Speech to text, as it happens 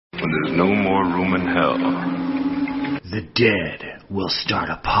when there's no more room in hell. The dead will start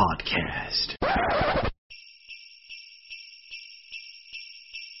a podcast.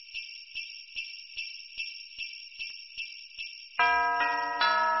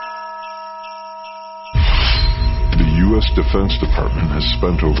 The U.S. Defense Department has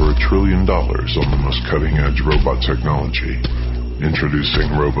spent over $1 trillion on the most cutting-edge robot technology, introducing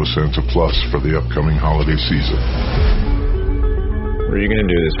RoboSanta Plus for the upcoming holiday season. What are you going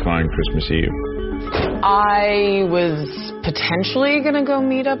to do this fine Christmas Eve? I was potentially going to go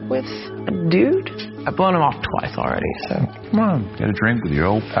meet up with a dude. I've blown him off twice already, so. Come on, get a drink with your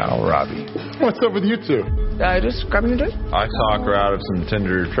old pal, Robbie. What's up with you two? Just grabbing a drink. I talk her out of some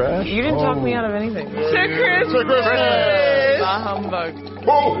Tinder trash. You didn't talk me out of anything. To Christmas! Bah humbug.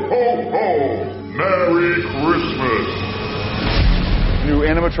 Ho, ho, ho! Merry Christmas! New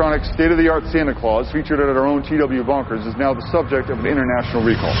animatronic state-of-the-art Santa Claus, featured at our own TW Bonkers, is now the subject of an international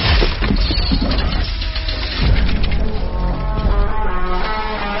recall.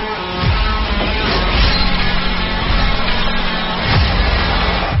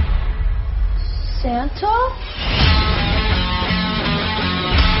 Santa?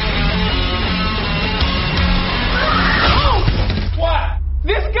 Oh! What?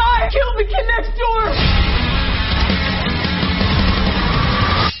 This guy killed the kid next door!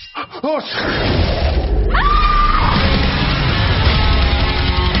 Oh,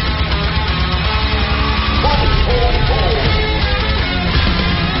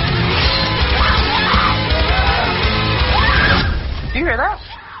 You hear that?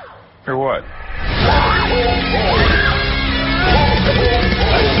 Or what?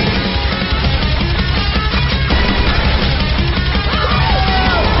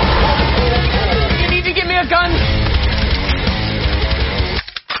 You need to give me a gun.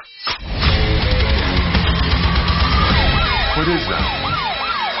 What is that?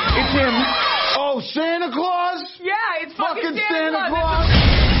 It's him. oh, Santa Claus? Yeah, it's fucking Santa Claus. Claus!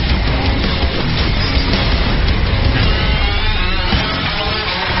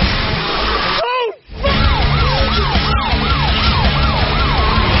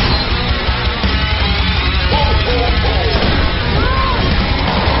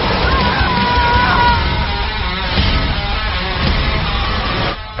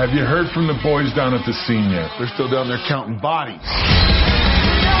 Have you heard from the boys down at the scene yet? They're still down there counting bodies.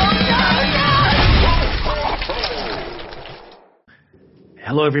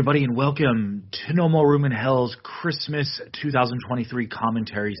 Hello, everybody, and welcome to No More Room in Hell's Christmas 2023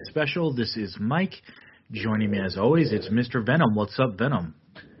 commentary special. This is Mike. Joining me, as always, it's Mr. Venom. What's up, Venom?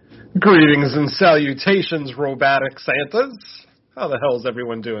 Greetings and salutations, robotic Santas. How the hell is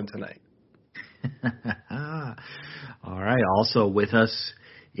everyone doing tonight? All right. Also with us,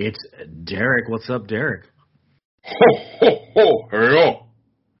 it's Derek. What's up, Derek? Ho, ho, ho, hey,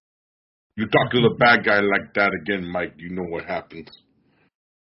 You talk to the bad guy like that again, Mike, you know what happens.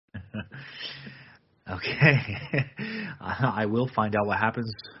 Okay. I will find out what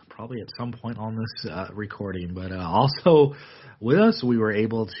happens probably at some point on this recording. But also with us, we were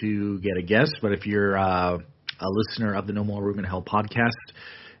able to get a guest. But if you're a listener of the No More Room in Hell podcast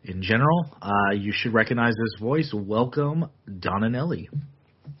in general, you should recognize this voice. Welcome, Don and Ellie.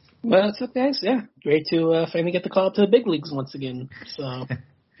 Well, what's up, guys? Yeah, great to finally get the call up to the big leagues once again. So,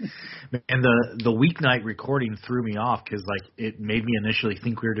 and the weeknight recording threw me off because it made me initially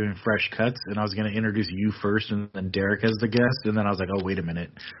think we were doing fresh cuts, and I was going to introduce you first, and then Derek as the guest, and then I was like, oh, wait a minute.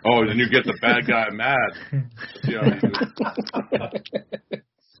 Oh, then you get the bad guy mad. See how you do.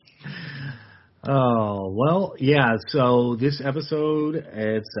 Oh, well, yeah, so this episode,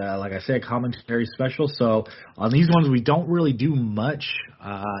 it's, like I said, commentary special, so on these ones, we don't really do much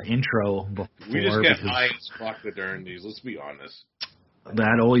intro before. We just get high as fuck during these, let's be honest.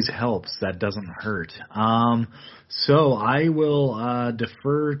 That always helps. That doesn't hurt. So I will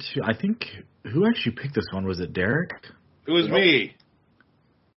defer to, I think, who actually picked this one? Was it Derek? It was me.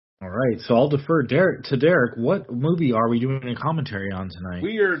 All right, so I'll defer to Derek. What movie are we doing a commentary on tonight?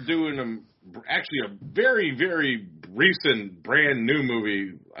 We are doing actually a very, very recent, brand new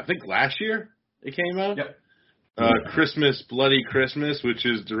movie. I think last year it came out. Yep. Christmas, Bloody Christmas, which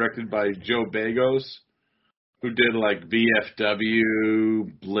is directed by Joe Begos, who did like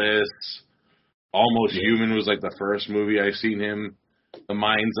VFW, Bliss, Almost Human was like the first movie I've seen him. The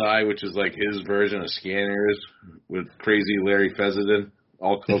Mind's Eye, which is like his version of Scanners with crazy Larry Fessenden,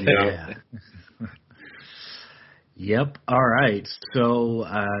 all coked out. Yep. All right. So,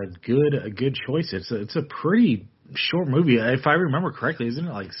 good choice. It's a pretty short movie. If I remember correctly, isn't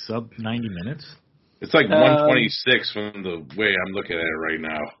it like sub 90 minutes? It's like 126 from the way I'm looking at it right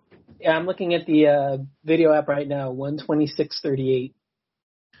now. Yeah, I'm looking at the video app right now, 126:38.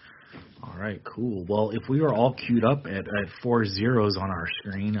 right, cool. Well, if we are all queued up at 4 zeros on our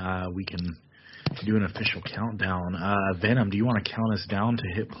screen, we can do an official countdown. Venom, do you want to count us down to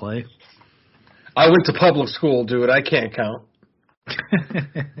hit play? I went to public school, dude. I can't count.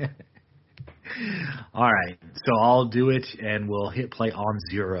 All right, so I'll do it, and we'll hit play on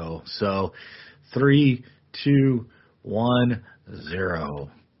 0. So 3, 2, 1,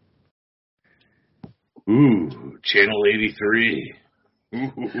 0. Ooh, Channel 83.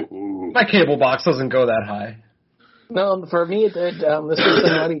 Ooh. My cable box doesn't go that high. No, for me, it did. This was the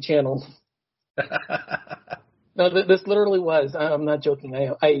naughty channel. No, this literally was. I'm not joking.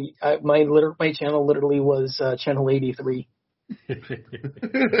 My channel literally was Channel 83. Look at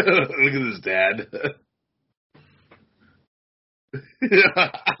this dad.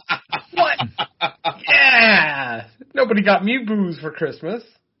 What? Yeah. Nobody got me booze for Christmas.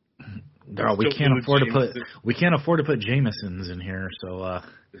 Darryl, we can't afford to put Jamesons in here, so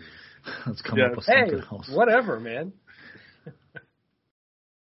let's come up with something else. Whatever, man.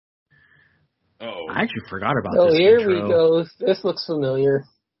 Oh, I actually forgot about this. Oh, here intro. we go. This looks familiar.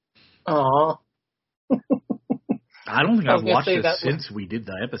 Aw. I don't think I've watched this since we did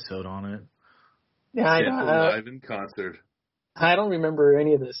the episode on it. Yeah, I know. Live in concert. I don't remember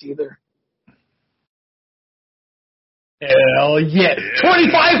any of this either. Hell yeah.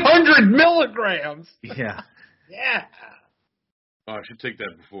 2,500 milligrams. Yeah. Yeah. Oh, I should take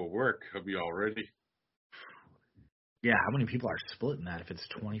that before work. I'll be all ready. Yeah, how many people are splitting that if it's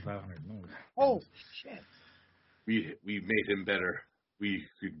 2,500 milligrams? Oh, shit. We made him better. We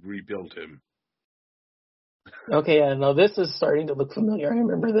rebuilt him. Okay, yeah, no, this is starting to look familiar. I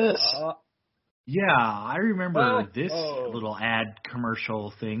remember this. Yeah, I remember this little ad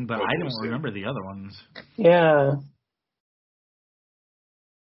commercial thing, but I don't remember the other ones. Yeah.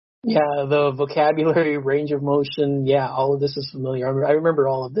 Yeah, the vocabulary, range of motion, all of this is familiar. I remember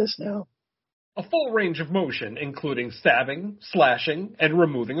all of this now. A full range of motion, including stabbing, slashing, and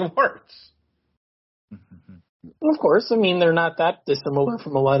removing of hearts. Of course, I mean, they're not that dissimilar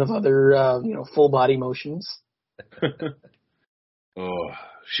from a lot of other, full body motions. Oh,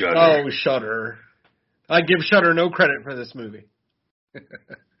 Shudder. Oh, Shudder. I give Shudder no credit for this movie.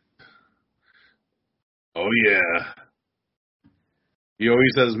 Oh, yeah. He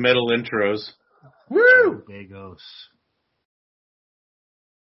always has metal intros. Woo! Vegas.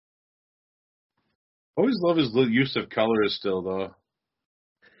 Always love his use of colors still, though.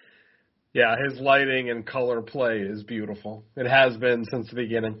 Yeah, his lighting and color play is beautiful. It has been since the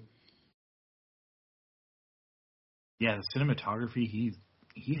beginning. Yeah, the cinematography,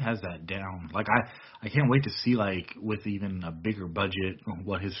 he has that down. Like, I can't wait to see, like, with even a bigger budget,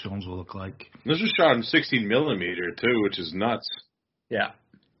 what his films will look like. This was shot in 16 millimeter, too, which is nuts. Yeah.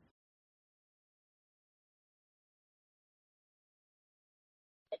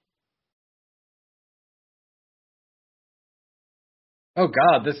 Oh,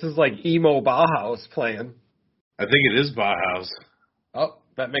 God, this is like emo Bauhaus playing. I think it is Bauhaus. Oh,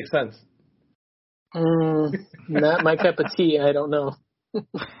 that makes sense. Not my cup of tea, I don't know.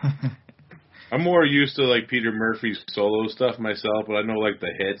 I'm more used to, like, Peter Murphy's solo stuff myself, but I know, like,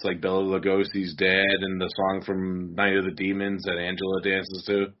 the hits, like Bela Lugosi's Dead and the song from Night of the Demons that Angela dances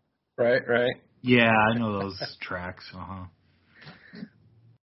to. Right. Yeah, I know those tracks,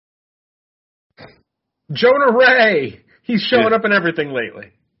 Jonah Ray! He's showing up in everything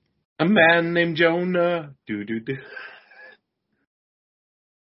lately. A man named Jonah. Do-do-do.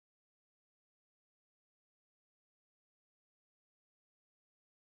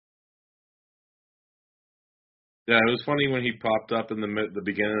 Yeah, it was funny when he popped up in the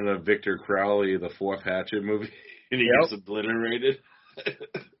beginning of Victor Crowley, the fourth Hatchet movie, and he gets obliterated.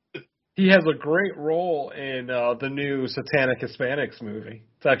 He has a great role in the new Satanic Hispanics movie.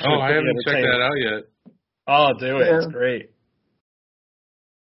 It's actually I haven't checked that out yet. Oh, do it. Yeah. It's great.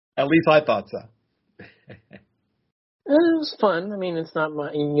 At least I thought so. It was fun. I mean, it's not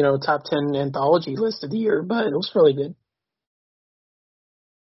my, top 10 anthology list of the year, but it was really good.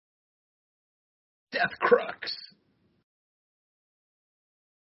 Death Crux.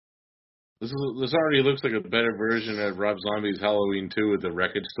 This already looks like a better version of Rob Zombie's Halloween 2 at the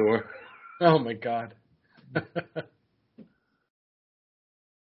Wreckage Store. Oh, my God.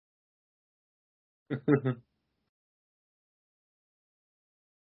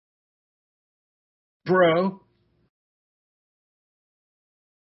 Bro.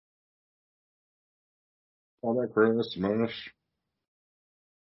 All that gross, mush.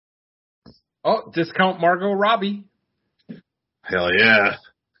 Oh, discount Margot Robbie. Hell yeah.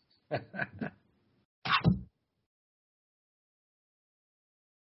 Look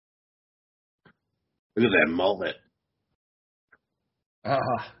at that mullet.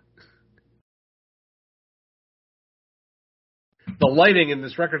 The lighting in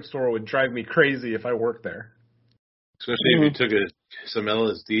this record store would drive me crazy if I worked there. Especially if you took some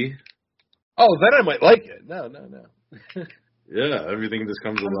LSD. Oh, then I might like it. No. Yeah, everything just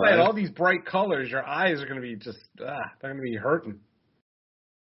comes alive. Saying, all these bright colors, your eyes are going to be just, they're going to be hurting.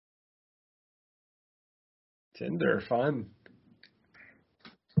 Tinder, fun.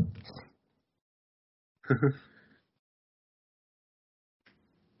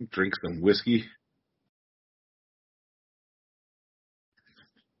 Drink some whiskey.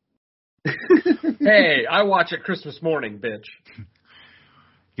 Hey, I watch it Christmas morning, bitch.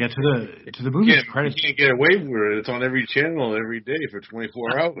 Yeah, to the movie's credit, you can't get away with it. It's on every channel every day for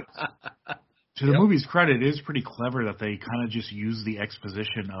 24 hours. To the movie's credit, it is pretty clever that they kind of just use the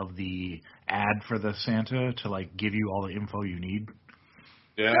exposition of the ad for the Santa to like give you all the info you need.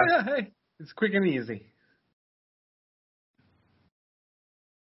 Yeah. Hey, it's quick and easy.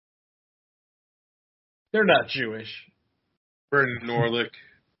 They're not Jewish. Brendan Norlick.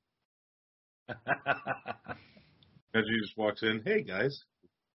 As he just walks in, hey guys.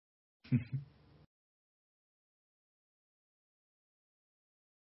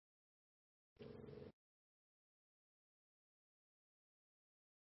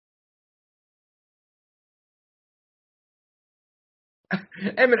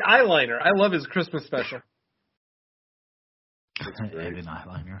 Emmett Eyeliner. I love his Christmas special. Emmett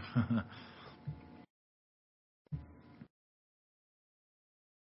Eyeliner.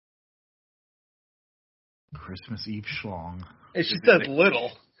 Christmas Eve schlong. And she said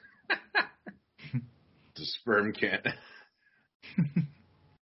little. The sperm can.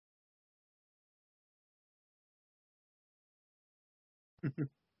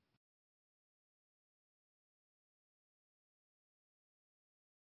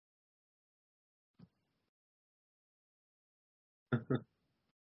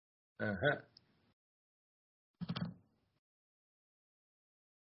 Uh-huh.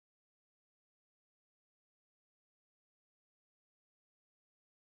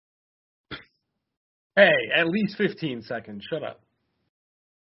 Hey, at least 15 seconds. Shut up.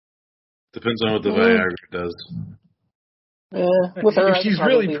 Depends on what the Viagra does. With her, if she's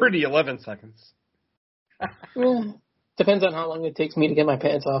really pretty, 11 seconds. Depends on how long it takes me to get my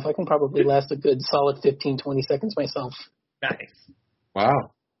pants off. I can probably last a good solid 15, 20 seconds myself. Nice.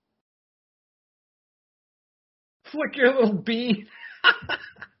 Wow. Flick your little bean.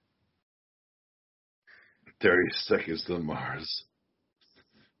 30 seconds to Mars.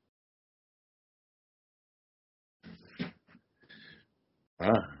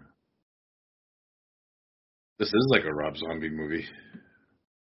 This is like a Rob Zombie movie.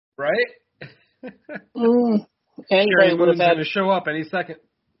 Right? And Sherry Moon's going to show up any second.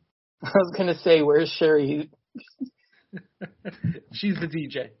 I was going to say, where's Sherry? She's the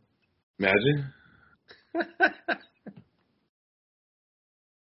DJ. Imagine.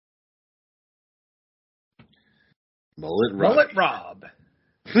 Mullet Rob.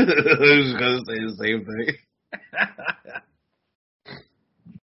 I was going to say the same thing.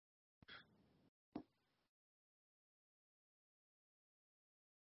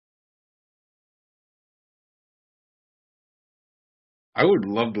 I would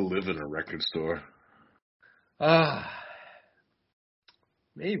love to live in a record store.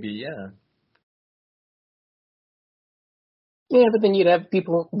 Maybe, yeah. Yeah, but then you'd have a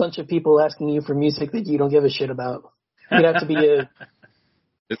bunch of people asking you for music that you don't give a shit about. You'd have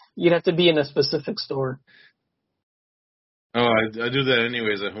to be in a specific store. Oh, I do that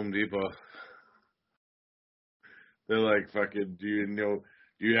anyways at Home Depot. They're like, fucking, do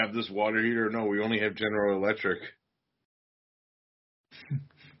you have this water heater? No, we only have General Electric.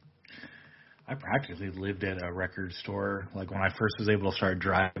 I practically lived at a record store, like when I first was able to start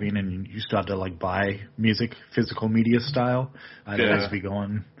driving, and you still have to like buy music, physical media style. I'd always be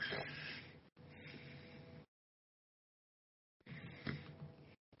going.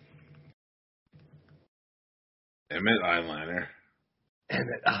 Emmett Eyeliner.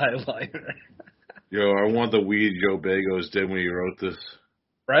 Yo, I want the weed Joe Bagos did when he wrote this.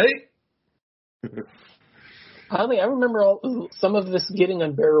 Right? I remember some of this getting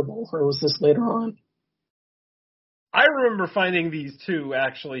unbearable, or was this later on? I remember finding these two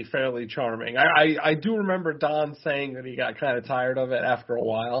actually fairly charming. I do remember Don saying that he got kind of tired of it after a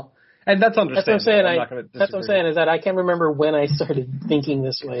while. And that's understandable. That's what I'm saying is that I can't remember when I started thinking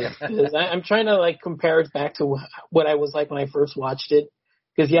this way. I'm trying to like compare it back to what I was like when I first watched it.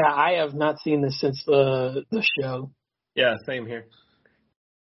 Because, yeah, I have not seen this since the show. Yeah, same here.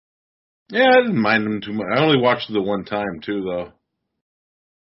 Yeah, I didn't mind them too much. I only watched it the one time, too, though.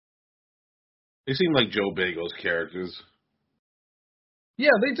 They seem like Joe Bagos characters.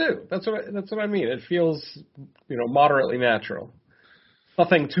 Yeah, they do. That's what I mean. It feels, moderately natural.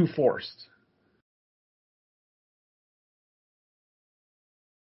 Nothing too forced.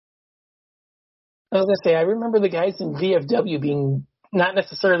 I was gonna say, I remember the guys in VFW being not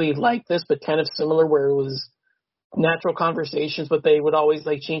necessarily like this, but kind of similar, where it was natural conversations, but they would always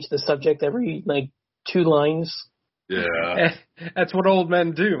like change the subject every like 2 lines. Yeah, that's what old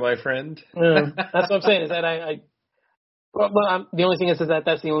men do, my friend. Yeah, that's what I'm saying. Is that the only thing is that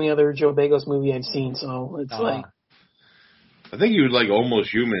that's the only other Joe Bagos movie I've seen, so it's like. I think you would like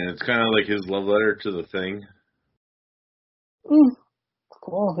Almost Human. It's kind of like his love letter to The Thing.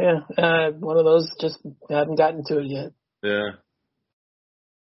 Cool, yeah. One of those, just haven't gotten to it yet. Yeah.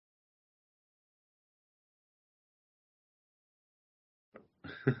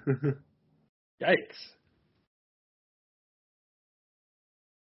 Yikes.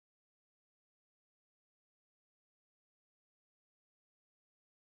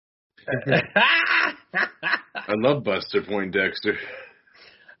 I love Buster Poindexter.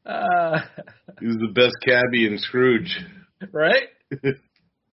 He was the best cabbie in Scrooge. Right?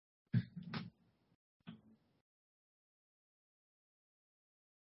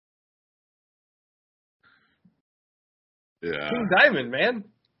 Yeah. King Diamond, man.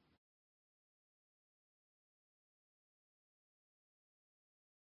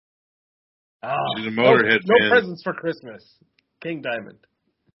 She's a Motorhead no fan. presents for Christmas. King Diamond.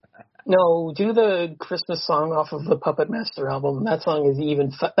 No, do the Christmas song off of the Puppet Master album. That song is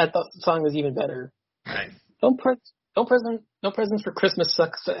even better. Nice. No presents for Christmas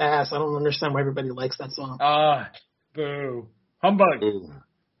sucks ass. I don't understand why everybody likes that song. Boo. Humbug. Ooh.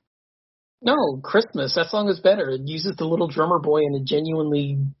 No, Christmas. That song is better. It uses the little drummer boy in a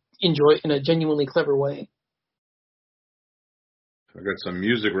genuinely clever way. I got some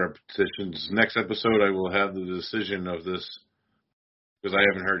music repetitions. Next episode, I will have the decision of this because I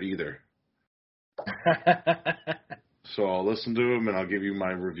haven't heard either. So I'll listen to them and I'll give you my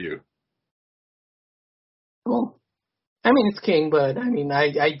review. Cool. I mean, it's King, but I mean,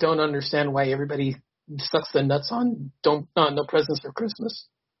 I don't understand why everybody sucks the nuts on no presents for Christmas.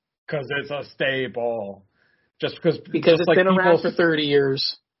 Because it's a staple. Because it's been around for 30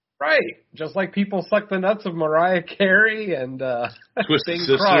 years. Right. Just like people suck the nuts of Mariah Carey and Twisted Bing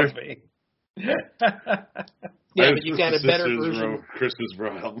Sister. Crosby. Yeah, but you got a better version. Christmas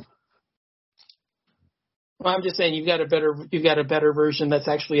album. Well, I'm just saying you've got a better version that's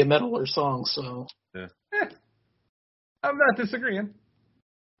actually a metal song. So yeah. I'm not disagreeing.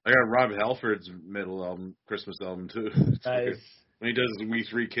 I got Rob Halford's metal album, Christmas album too. Nice. When he does We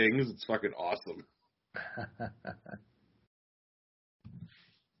Three Kings, it's fucking awesome.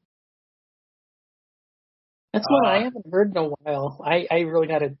 That's one I haven't heard in a while. I really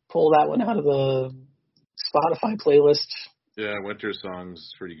got to pull that one out of the Spotify playlist. Yeah, Winter Songs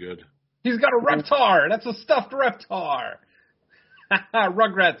is pretty good. He's got a Reptar. That's a stuffed Reptar.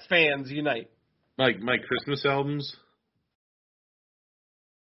 Rugrats fans unite. My Christmas albums.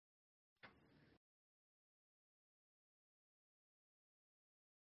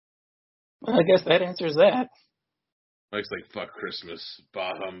 Well, I guess that answers that. Mike's like, fuck Christmas.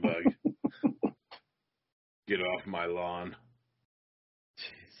 Bah humbug. Get off my lawn.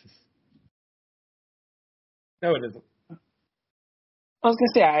 Jesus. No, it isn't. I was going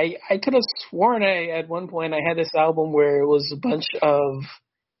to say, I could have sworn at one point I had this album where it was a bunch of,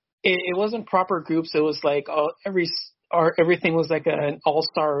 it wasn't proper groups, it was like everything was like an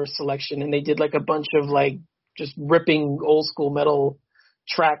all-star selection, and they did like a bunch of like just ripping old school metal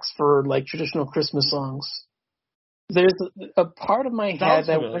tracks for like traditional Christmas songs. There's a part of my head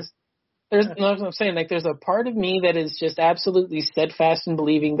that was, I'm saying, like there's a part of me that is just absolutely steadfast in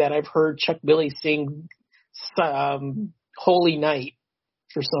believing that I've heard Chuck Billy sing Holy Night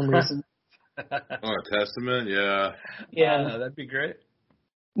for some reason. Oh, Testament, yeah. Yeah, that'd be great.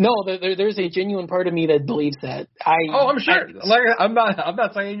 No, there's a genuine part of me that believes that. I'm sure. I'm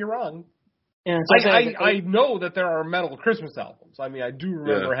not saying you're wrong. Yeah, I know that there are metal Christmas albums. I mean, I do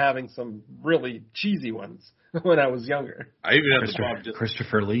remember having some really cheesy ones when I was younger. I even have the Bob Dylan.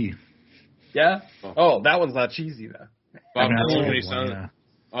 Christopher Lee. Yeah? Oh, that one's not cheesy, though. Bob Dylan, when he sounds... Yeah.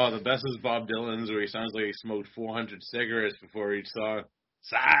 Oh, the best is Bob Dylan's, where he sounds like he smoked 400 cigarettes before each song.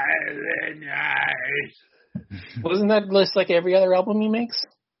 Silent Night. Wasn't that just like every other album he makes?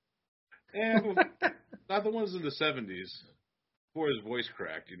 Yeah, well, not the ones in the 70s. Before his voice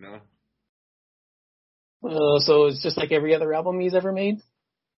cracked, you know? So it's just like every other album he's ever made?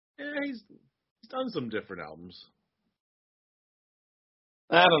 Yeah, he's done some different albums.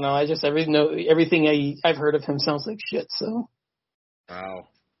 I don't know. I just everything I've heard of him sounds like shit, so. Wow.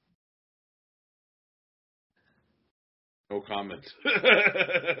 No comment.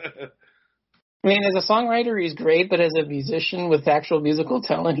 I mean, as a songwriter, he's great, but as a musician with actual musical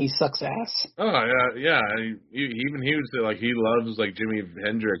talent, he sucks ass. Oh yeah. Even he would say like he loves like Jimi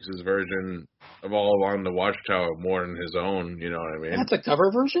Hendrix's version of All Along the Watchtower more than his own. You know what I mean? That's a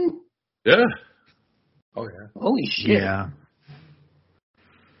cover version? Yeah. Oh yeah. Holy shit! Yeah.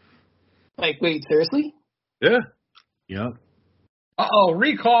 Like, wait, seriously? Yeah. Yep.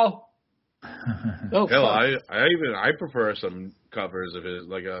 Recall. Oh, Hell, fuck. I prefer some covers of his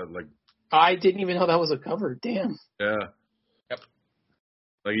like. I didn't even know that was a cover. Damn. Yeah. Yep.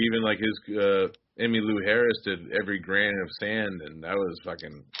 Like even like his Emmylou Harris did Every Grain of Sand, and that was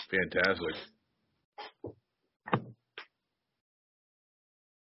fucking fantastic.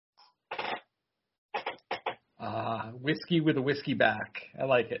 Whiskey with a whiskey back. I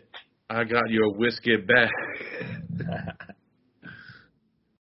like it. I got your whiskey back.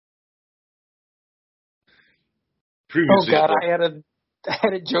 Previously, God, I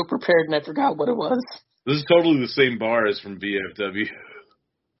had a joke prepared and I forgot what it was. This is totally the same bar as from VFW.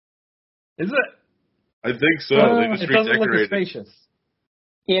 Is it? I think so. They just it doesn't look as redecorated. spacious.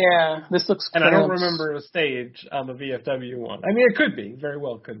 Yeah, this looks And cramped. I don't remember a stage on the VFW one. I mean, it could be. Very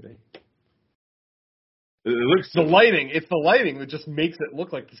well could be. It looks The lighting. It's the lighting that just makes it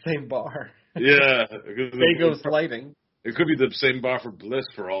look like the same bar. Yeah. Bagos lighting. It could be the same bar for Bliss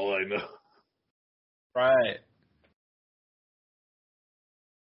for all I know. Right.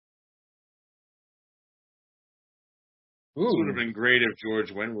 This would have been great if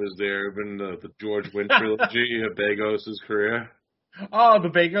George Wendt was there. It would have been the George Wendt trilogy of Bagos' career. Oh, the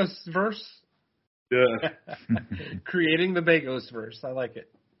Bagos verse? Yeah. Creating the Bagos verse. I like it.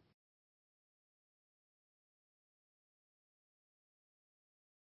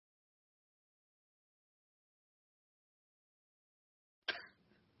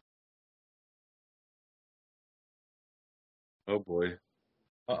 Oh, boy.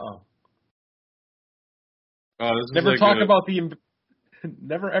 Uh-oh. Oh, this is Never like talk about the...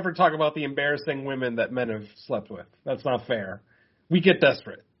 Never ever talk about the embarrassing women that men have slept with. That's not fair. We get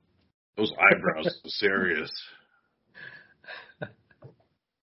desperate. Those eyebrows are serious.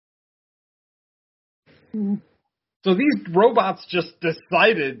 So these robots just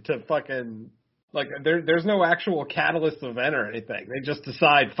decided to fucking... Like, there's no actual catalyst event or anything. They just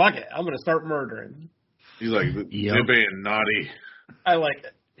decide, fuck it, I'm going to start murdering. He's like, they're being naughty. I like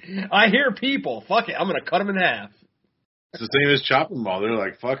it. I hear people. Fuck it, I'm going to cut them in half. It's the same as Chopping Mall. They're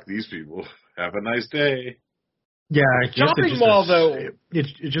like, fuck these people. Have a nice day. Yeah, I guess Chopping Mall, though... It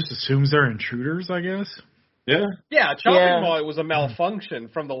just assumes they're intruders, I guess. Yeah. Yeah, Chopping Mall, it was a malfunction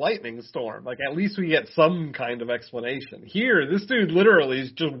from the lightning storm. Like, at least we get some kind of explanation. Here, this dude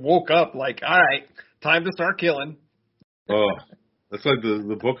literally just woke up like, all right, time to start killing. Oh, that's like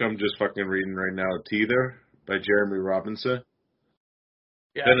the book I'm just fucking reading right now, Teether, by Jeremy Robinson.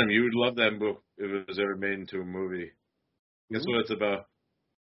 Yeah. Venom, you would love that book if it was ever made into a movie. Guess what it's about?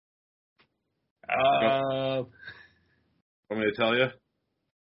 Want me to tell you?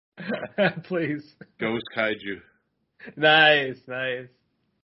 Please. Ghost Kaiju. Nice.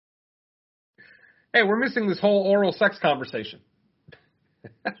 Hey, we're missing this whole oral sex conversation.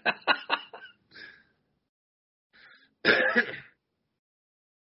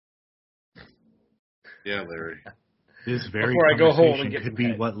 Yeah, Larry. This very Before I go home conversation and get could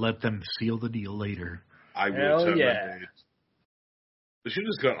be what let them seal the deal later. I will Hell tell yeah. They should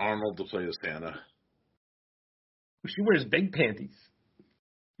just got Arnold to play as Santa. She wears big panties.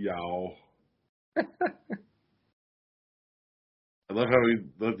 Yow. I love how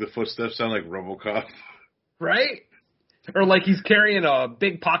the footsteps sound like RoboCop. Right? Or like he's carrying a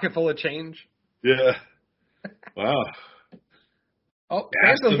big pocket full of change. Yeah. Wow. Oh,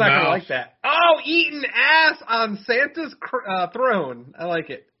 Ass Santa's to not going to mouth. like that. Oh, eating ass on Santa's throne. I like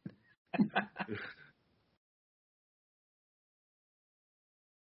it.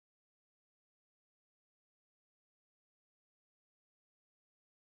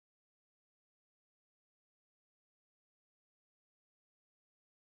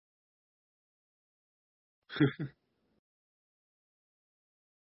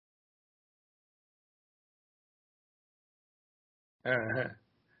 Uh-huh.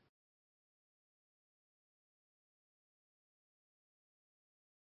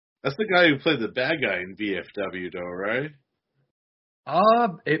 That's the guy who played the bad guy in VFW, though, right?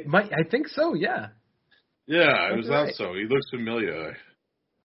 It might. I think so. Yeah. Yeah, it was right. not so. He looks familiar.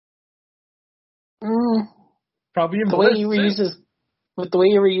 Probably in The way Bliss, he too. reuses, with the way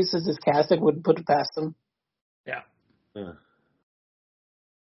he reuses his casting, wouldn't put it past him. Yeah. Huh.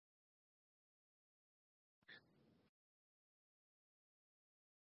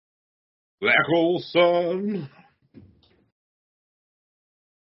 Black hole sun.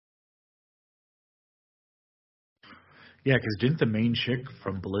 Yeah, because didn't the main chick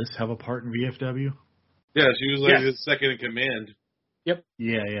from Bliss have a part in VFW? Yeah, she was like the second in command. Yep.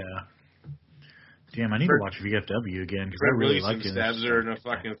 Yeah. Damn, I need to watch VFW again because I really like it. Stabs her in the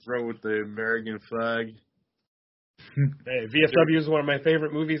fucking throat with the American flag. Hey, VFW is one of my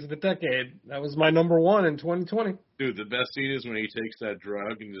favorite movies of the decade. That was my number one in 2020. Dude, the best scene is when he takes that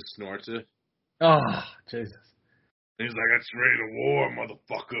drug and just snorts it. Oh, Jesus. And he's like, "It's ready to war,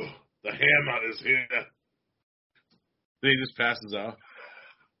 motherfucker. The hammer is here." Then he just passes out.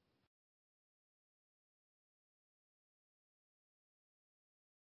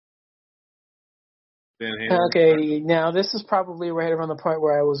 Okay, now this is probably right around the point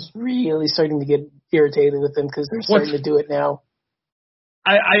where I was really starting to get irritated with them because they're starting to do it now.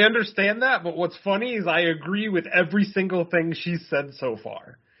 I understand that, but what's funny is I agree with every single thing she's said so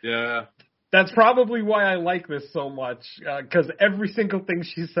far. Yeah. That's probably why I like this so much, because every single thing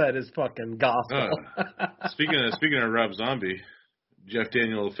she said is fucking gospel. Speaking of Rob Zombie, Jeff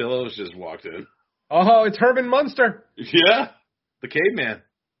Daniel Phillips just walked in. Oh, it's Herman Munster. Yeah, the caveman.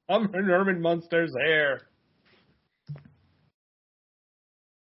 I'm in Herman Munster's hair.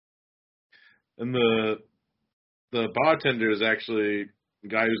 And the bartender is actually the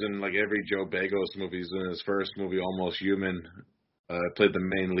guy who's in like every Joe Bagos movie. He's in his first movie, Almost Human. Played the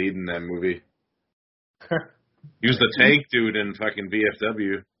main lead in that movie. He was the tank dude in fucking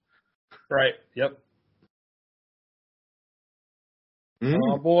VFW. Right, yep.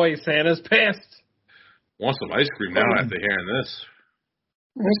 Oh boy, Santa's pissed. Want some ice cream now after hearing this.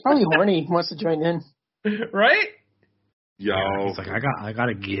 He's probably horny. He wants to join in. Right? Yo. He's like, I got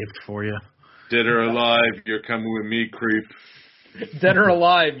a gift for you. Dead or alive, you're coming with me, creep. Dead or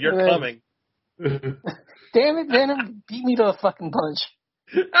alive, you're coming. Damn it, Venom. Beat me to a fucking punch.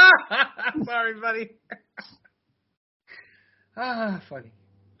 Sorry, buddy. Funny.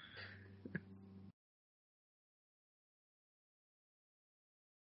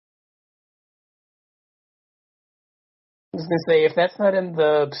 I was going to say, if that's not in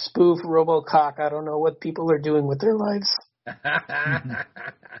the spoof RoboCop, I don't know what people are doing with their lives.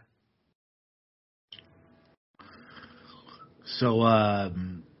 So,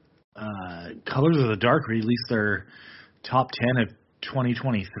 Colors of the Dark released their top 10 of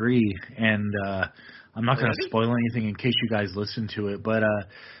 2023, and I'm not going to spoil anything in case you guys listen to it, but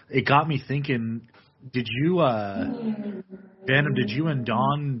it got me thinking, did you, Venom, did you and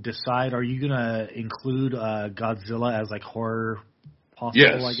Dawn decide, are you going to include Godzilla as like horror possible,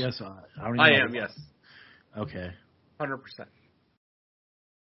 yes. I guess? I am, yes. Okay. 100%.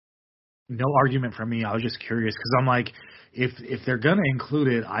 No argument from me. I was just curious because I'm like, if they're going to include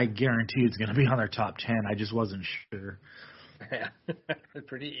it, I guarantee it's going to be on their top 10. I just wasn't sure. Yeah,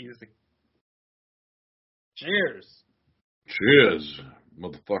 pretty easy. Cheers. Cheers,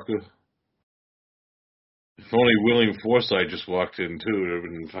 motherfucker. If only William Forsythe just walked in, too, it would have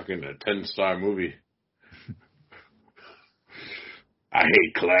been fucking a 10-star movie. I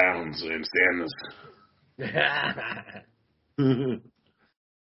hate clowns and Santas.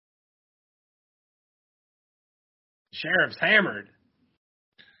 Sheriff's hammered.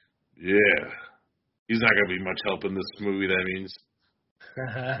 Yeah. He's not going to be much help in this movie, that means.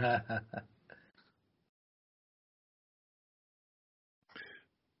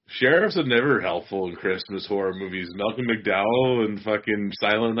 Sheriffs are never helpful in Christmas horror movies. Malcolm McDowell and fucking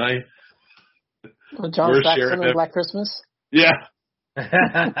Silent Night. Well, John Saxon in Black Christmas? Yeah.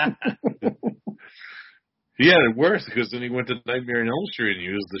 He had it worse because then he went to Nightmare on Elm Street and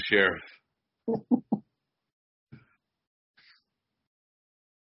he was the sheriff.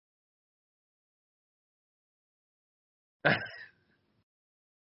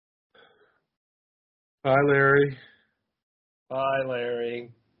 Hi, Larry. Bye,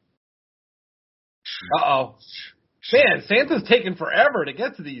 Larry. Uh-oh. Man, Santa's taking forever to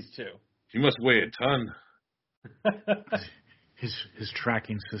get to these two. He must weigh a ton. His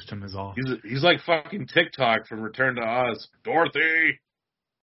tracking system is off. He's like fucking TikTok from Return to Oz. Dorothy!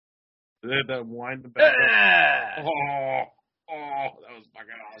 They had that wind back. Oh, that was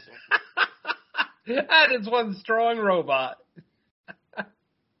fucking awesome. That is one strong robot.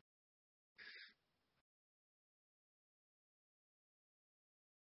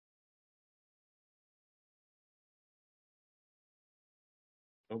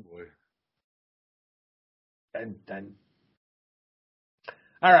 Oh boy. Dun.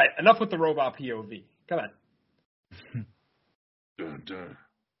 All right, enough with the robot POV. Come on. Dun.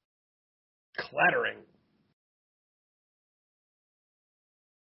 Clattering.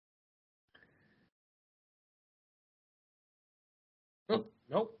 Oh,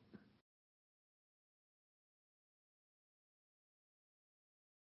 nope.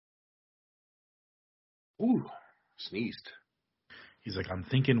 Ooh, sneezed. He's like, I'm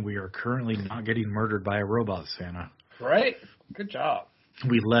thinking we are currently not getting murdered by a robot, Santa. Right? Good job.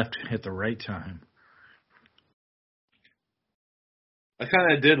 We left at the right time. I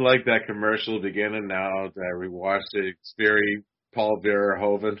kind of did like that commercial beginning now that I rewatched it. It's very Paul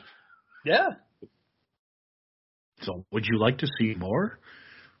Verhoeven. Yeah. So, would you like to see more?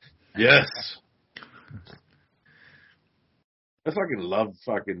 Yes. I fucking love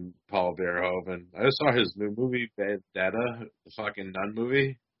fucking Paul Verhoeven. I just saw his new movie, Vendetta, the fucking nun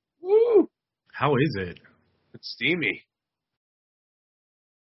movie. Woo! How is it? It's steamy.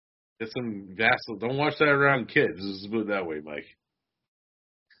 Get some Vaseline. Don't watch that around kids. Let's put it that way, Mike.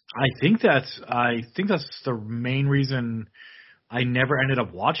 I think that's the main reason I never ended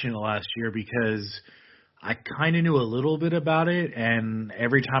up watching it last year, because I kind of knew a little bit about it, and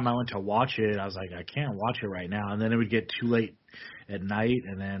every time I went to watch it, I was like, I can't watch it right now, and then it would get too late at night,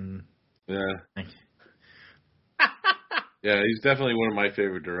 and then yeah, yeah, he's definitely one of my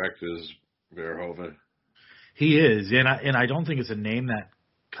favorite directors, Verhoeven. He is, and I don't think it's a name that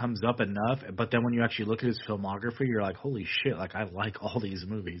comes up enough, but then when you actually look at his filmography, you're like, holy shit, like I like all these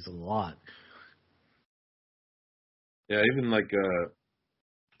movies a lot. Yeah, even like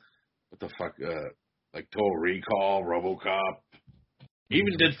what the fuck, like Total Recall, RoboCop. He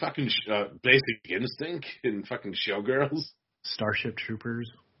even did fucking Basic Instinct and fucking Showgirls. Starship Troopers.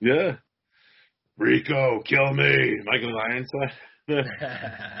 Yeah. Rico, kill me, Michael Ironside.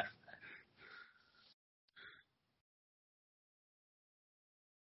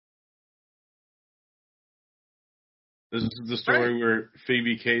 This is the story where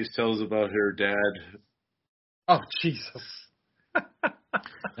Phoebe Cates tells about her dad. Oh, Jesus.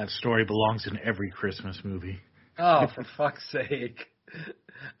 That story belongs in every Christmas movie. Oh, for fuck's sake.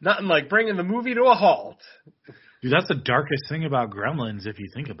 Nothing like bringing the movie to a halt. Dude, that's the darkest thing about Gremlins, if you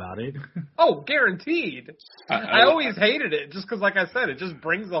think about it. Oh, guaranteed. I always hated it, just because, like I said, it just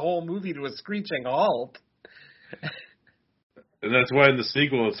brings the whole movie to a screeching halt. And that's why in the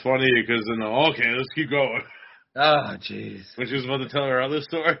sequel it's funny, because in the, okay, let's keep going. Oh, jeez. When she was about to tell her other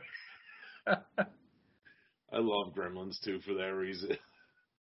story. I love Gremlins, too, for that reason.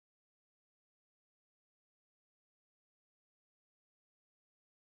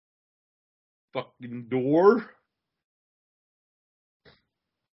 Fucking door.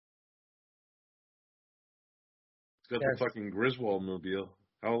 It's got the fucking Griswold mobile.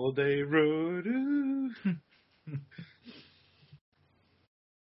 Holiday Road.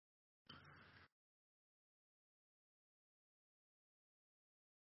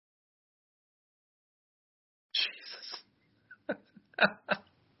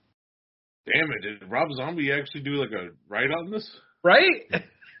 Damn it, did Rob Zombie actually do like a write on this? Right?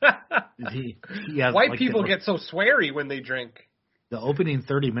 he has, White like, people get so sweary when they drink. The opening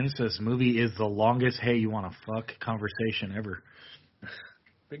 30 minutes of this movie is the longest "Hey, you want to fuck" conversation ever.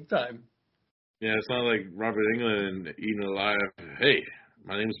 Big time. Yeah, it's not like Robert Englund eating alive. Hey,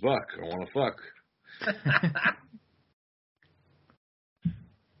 my name's Buck. I want to fuck.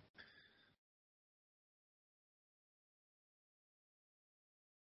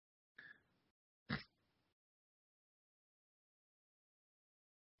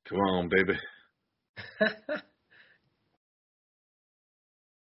 Come on, baby.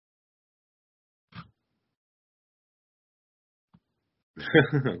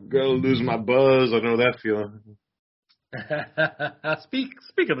 I'm gonna lose my buzz. I know that feeling.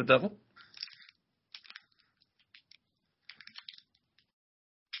 Speak of the devil.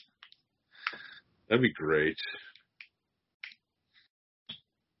 That'd be great.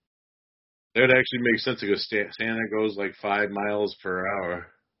 That would actually make sense because Santa goes like 5 miles per hour.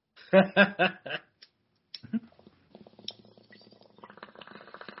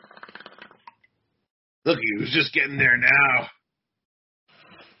 Look, he was just getting there now.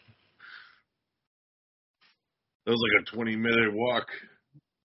 That was like a 20-minute walk.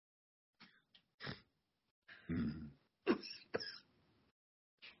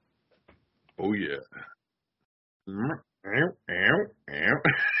 Oh, yeah.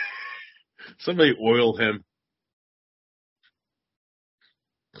 Somebody oil him.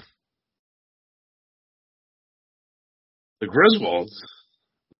 The Griswolds.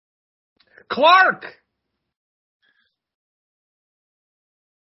 Clark!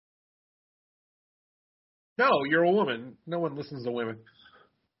 No, you're a woman. No one listens to women.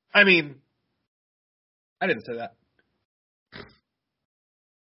 I mean, I didn't say that.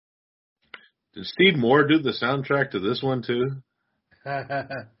 Did Steve Moore do the soundtrack to this one, too?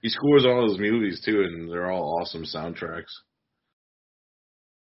 He scores all his movies, too, and they're all awesome soundtracks.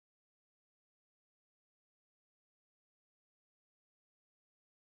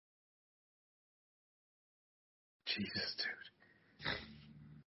 Jesus, dude.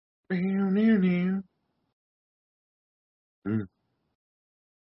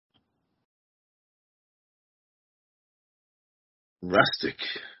 Rustic.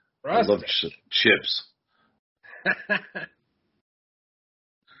 I love chips.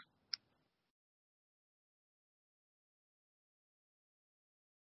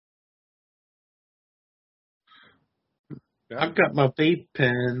 I've got my vape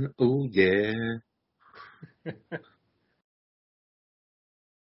pen. Oh, yeah.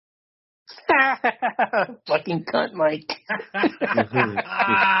 Fucking cunt, Mike.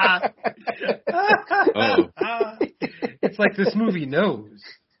 It's like this movie knows.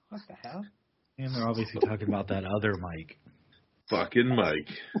 What the hell? And they're obviously talking about that other Mike. Fucking Mike.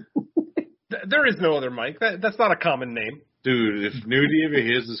 There is no other Mike. That's not a common name. Dude, if Nudie ever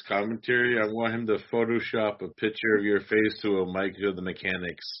hears this commentary, I want him to Photoshop a picture of your face to a Mike of the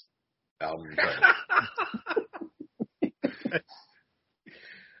Mechanics album cover.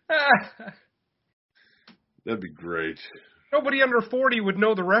 That'd be great. Nobody under 40 would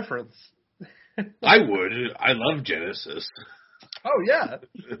know the reference. I would. I love Genesis. Oh, yeah.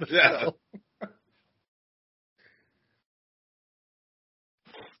 Yeah.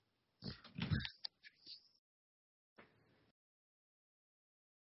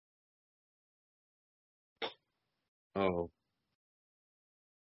 Oh.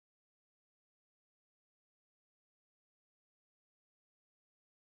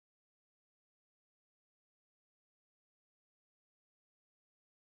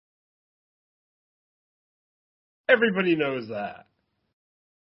 Everybody knows that.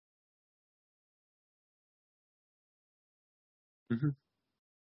 Mm-hmm.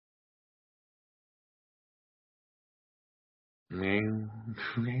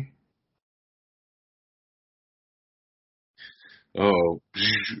 Oh.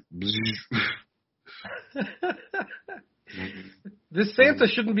 This Santa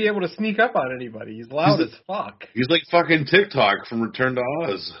shouldn't be able to sneak up on anybody. He's loud as fuck. He's like fucking TikTok from Return to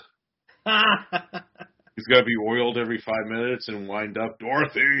Oz. He's got to be oiled every 5 minutes and wind up,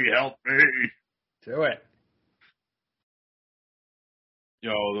 Dorothy, help me. Do it.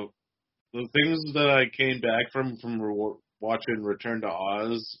 Yo, the things that I came back from watching Return to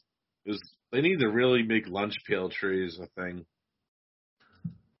Oz is they need to really make lunch pail trays a thing.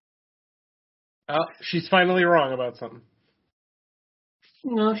 Oh, she's finally wrong about something.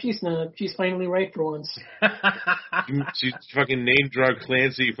 No, she's not. She's finally right for once. She fucking name drug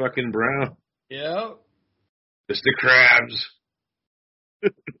Clancy fucking Brown. Yeah. Mr. Krabs.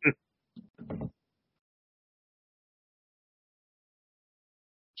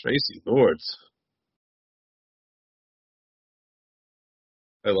 Tracy Lords.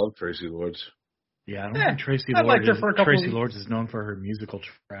 I love Tracy Lords. Yeah, I don't think Tracy Lords is known for her musical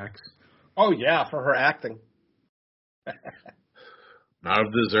tracks. Oh, yeah, for her acting. Not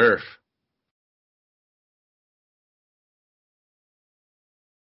of this earth.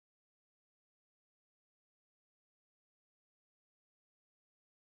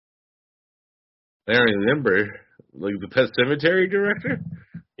 Larry Limber, like the Pet Cemetery director?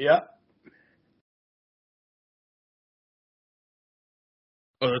 Yeah.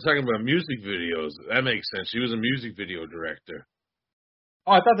 Oh, they're talking about music videos. That makes sense. She was a music video director.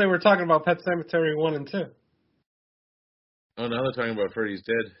 Oh, I thought they were talking about Pet Sematary 1 and 2. Oh, now they're talking about Freddy's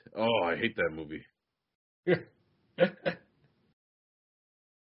Dead. Oh, I hate that movie.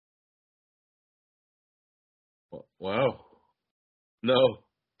 Wow. No.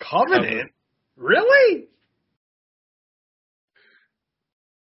 Covenant? Really?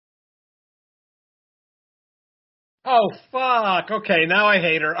 Oh, fuck. Okay, now I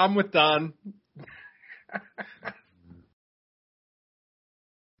hate her. I'm with Don.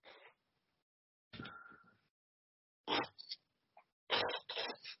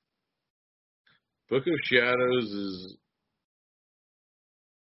 Book of Shadows is...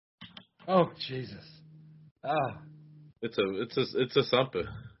 Oh, Jesus. Oh. It's a something.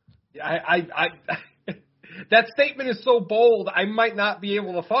 I that statement is so bold, I might not be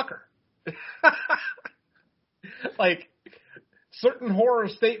able to fuck her. Like, certain horror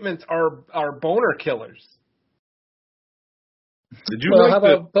statements are boner killers. Did you how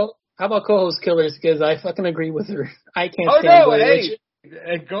about co-host killers? Because I fucking agree with her. I can't stand no, hey,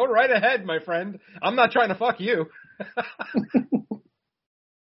 go right ahead, my friend. I'm not trying to fuck you.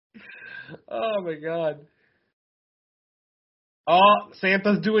 Oh, my God. Oh,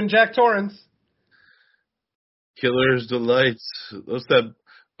 Santa's doing Jack Torrance. Killer's Delights. What's that?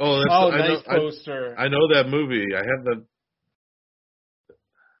 Oh, that's nice poster. I know that movie. I have that.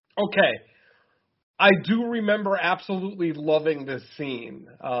 Okay. I do remember absolutely loving this scene,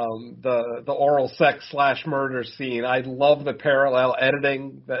 the oral sex / murder scene. I love the parallel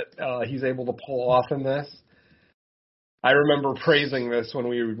editing that he's able to pull off in this. I remember praising this when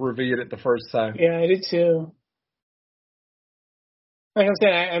we reviewed it the first time. Yeah, I did too. Like I'm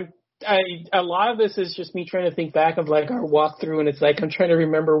saying, a lot of this is just me trying to think back of like our walkthrough, and it's like I'm trying to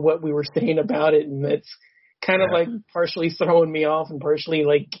remember what we were saying about it, and it's kind of like partially throwing me off and partially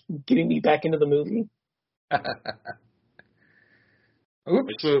like getting me back into the movie.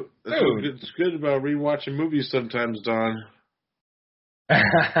 Oops. So it's good about rewatching movies sometimes, Don.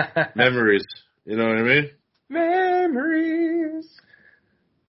 Memories. You know what I mean? Memories.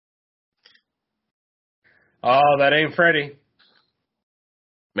 Oh, that ain't Freddy.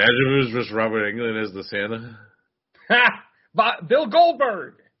 Imagine if it was just Robert Englund as the Santa. Bill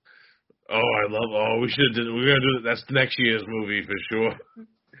Goldberg. Oh, I love. Oh, we're gonna do that. That's next year's movie for sure.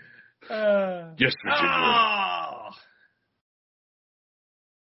 Yes, oh,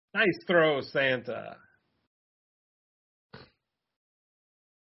 nice throw, Santa.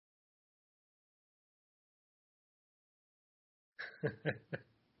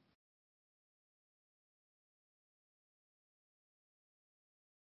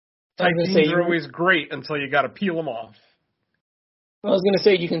 Tight jeans are always great until you got to peel them off. I was going to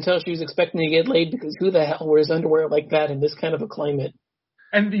say, you can tell she was expecting to get laid because who the hell wears underwear like that in this kind of a climate?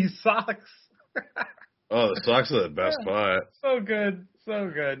 And these socks. Oh, the socks are the best part. So good. So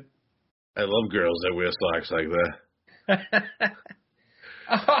good. I love girls that wear socks like that.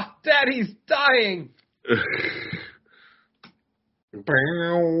 Oh, Daddy's dying.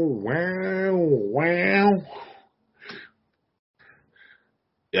 Wow.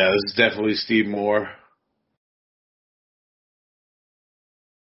 Yeah, this is definitely Steve Moore.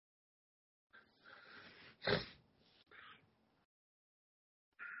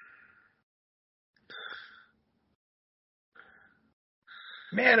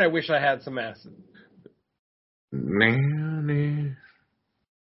 Man, I wish I had some acid. Nanny.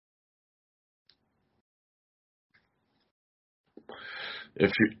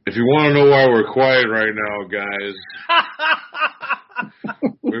 If you want to know why we're quiet right now, guys,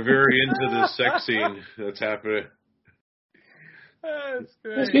 we're very into this sex scene that's happening. That's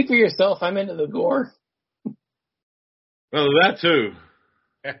great. Well, speak for yourself. I'm into the gore. Well, that too.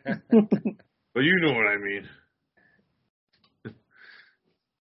 But you know what I mean.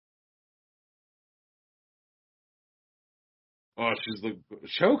 Oh,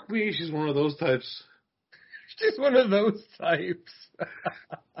 choke me. She's one of those types. She's one of those types.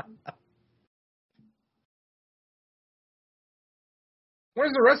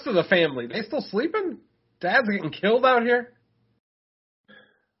 Where's the rest of the family? They still sleeping? Dad's getting killed out here?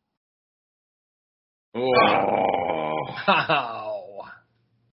 Oh. Wow.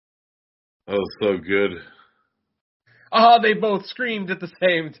 That was so good. Oh, they both screamed at the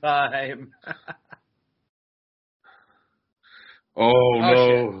same time. Oh,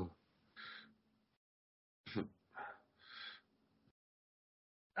 no.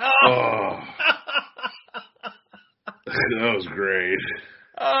 Oh. That was great.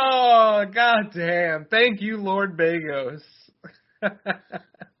 Oh, goddamn. Thank you, Lord Bagos. Dude,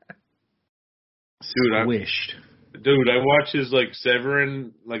 Wished. Dude, I watch his,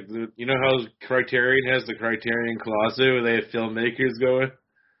 Severin, you know how Criterion has the Criterion Closet where they have filmmakers going?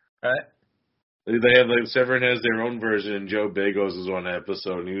 Right. They have, Severin has their own version, and Joe Bagos is on the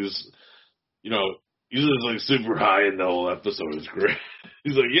episode, and he was, he was, super high in the whole episode. It's great.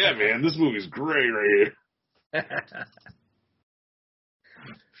 He's like, yeah, man, this movie's great right here.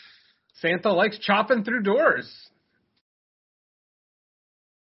 Santa likes chopping through doors.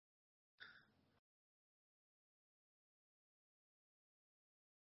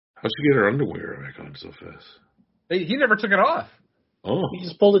 How'd she get her underwear back on so fast? He never took it off. Oh. He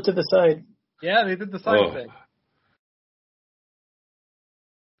just pulled it to the side. Yeah, they did the side thing.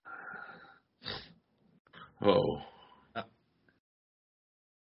 Oh.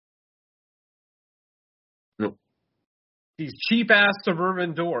 Nope. These cheap-ass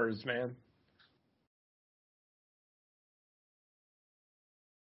suburban doors, man.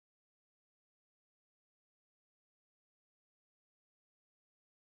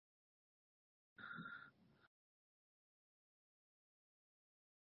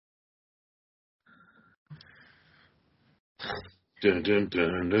 Dun, dun,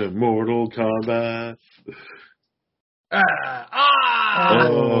 dun, dun, Mortal Kombat. Oh.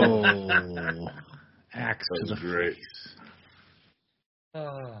 Axe to the great. face.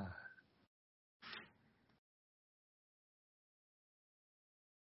 Oh.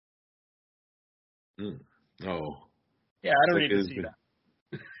 Yeah, I don't need to see that.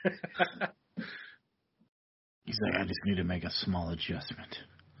 He's like, I just need to make a small adjustment.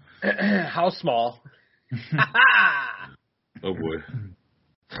 How small? Oh boy.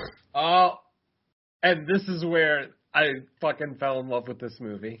 Oh, and this is where I fucking fell in love with this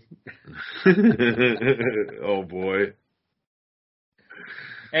movie. Oh boy.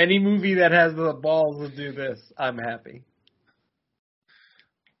 Any movie that has the balls to do this, I'm happy.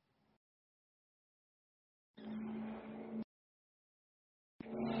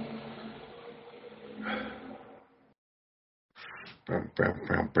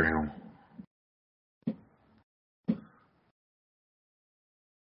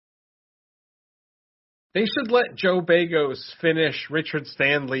 They should let Joe Bagos finish Richard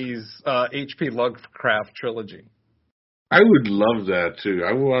Stanley's H.P. Lovecraft trilogy. I would love that too.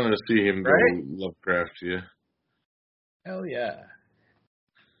 I want to see him go Right? Lovecraft, yeah. Hell yeah.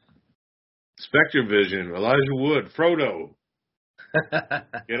 Spectre Vision, Elijah Wood, Frodo.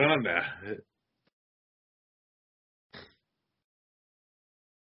 Get on that.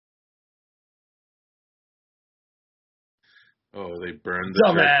 Oh, they burned the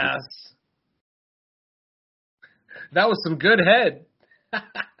Dumbass. That was some good head.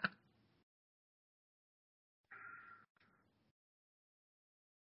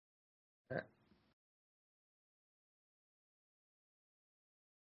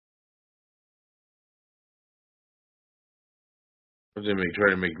 What did they try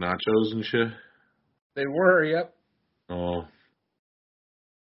to make nachos and shit? They were, yep. Oh.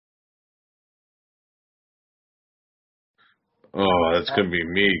 Oh, that's gonna be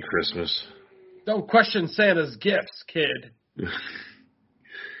me, Christmas. Don't question Santa's gifts, kid. Because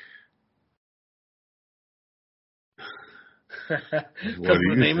of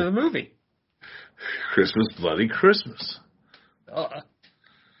the name of the movie. Christmas, Bloody Christmas.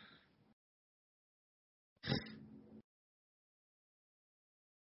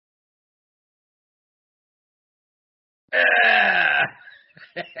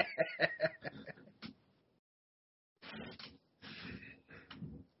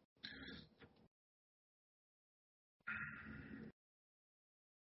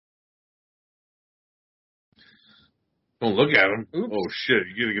 Don't look at him. Oops. Oh shit,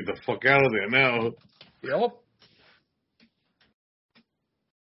 you gotta get the fuck out of there now. Yep.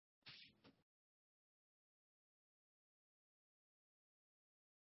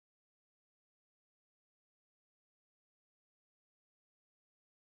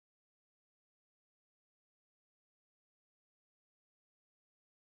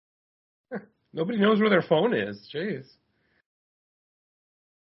 Nobody knows where their phone is. Jeez.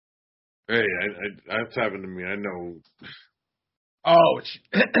 Hey, that's happened to me. I know. Oh,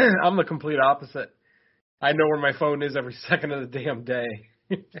 I'm the complete opposite. I know where my phone is every second of the damn day.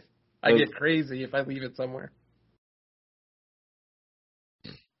 I get crazy if I leave it somewhere.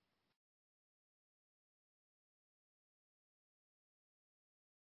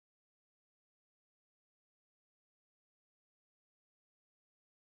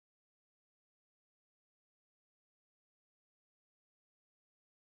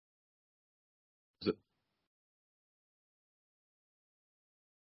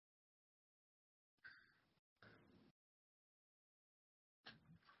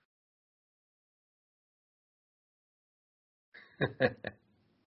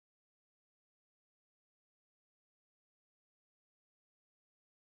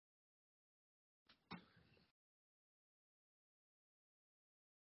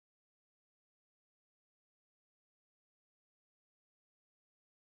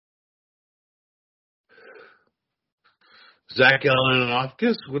 Zach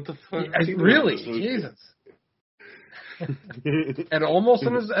Galifianakis? What the fuck? Really? Jesus. And almost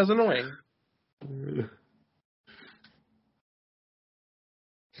as annoying.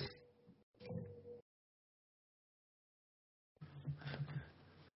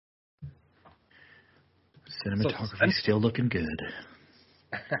 Cinematography still looking good.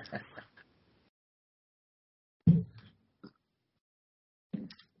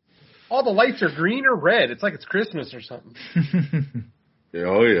 All the lights are green or red. It's like it's Christmas or something.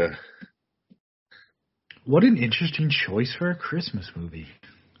 Oh, yeah. What an interesting choice for a Christmas movie.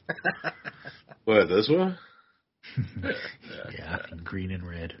 What, this one? Yeah, green and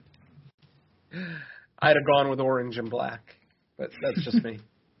red. I'd have gone with orange and black, but that's just me.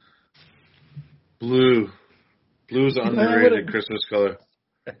 Blue. Blue's an underrated Christmas color.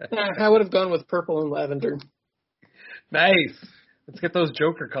 I would have gone with purple and lavender. Nice. Let's get those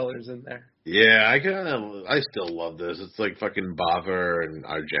Joker colors in there. Yeah, I still love this. It's like fucking Bava and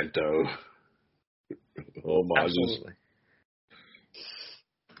Argento. Homages. Absolutely.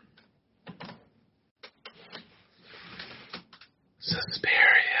 Suspiria.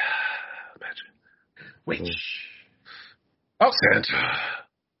 Imagine. Which? Oh, Santa.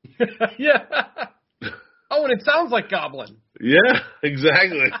 Yeah. Oh, and it sounds like Goblin. Yeah,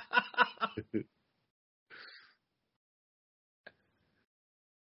 exactly.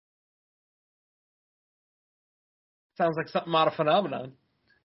 Sounds like something out of Phenomenon.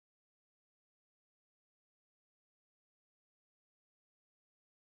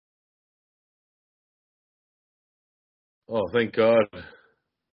 Oh, thank God.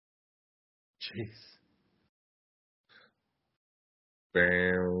 Jeez.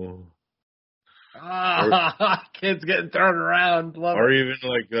 Bam. Kids getting thrown around. Love Or it. even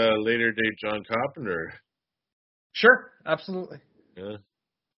like later date John Carpenter. Sure, absolutely. Yeah.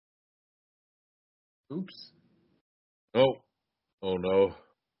 Oops. Oh. Oh no.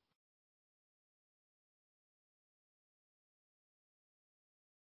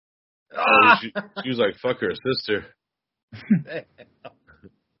 Oh, she was like, fuck her sister.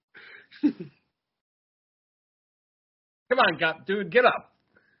 Come on, dude, get up.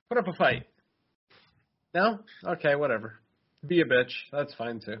 Put up a fight. No? Okay, whatever. Be a bitch. That's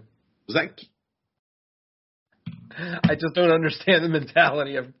fine, too. Was that... I just don't understand the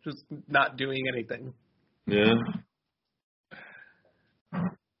mentality of just not doing anything. Yeah.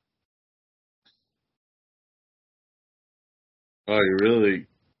 Oh, you really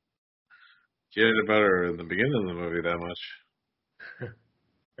cared about her in the beginning of the movie that much.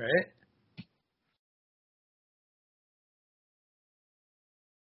 Right?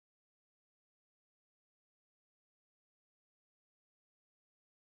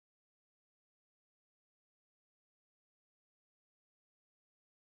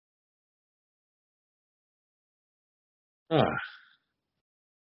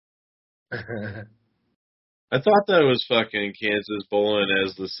 I thought that was fucking Kansas Bolin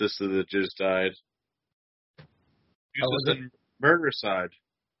as the sister that just died. She was in Murder Side.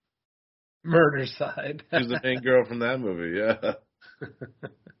 Murder Side. She was the main girl from that movie, yeah.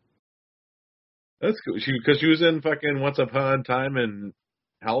 That's cool. Because she was in fucking Once Upon a Time in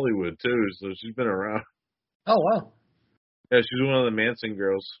Hollywood, too, so she's been around. Oh, wow. Yeah, she's one of the Manson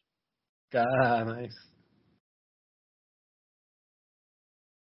girls. God, nice.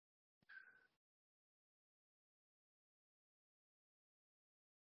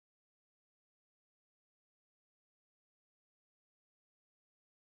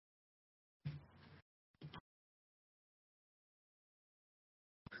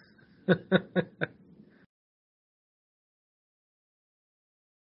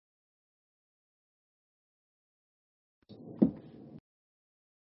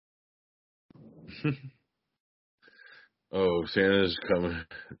 Oh, Santa's coming.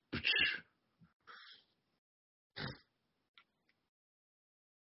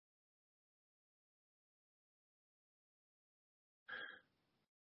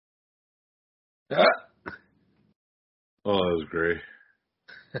 Oh, that was great.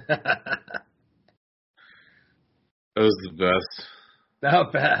 That was the best.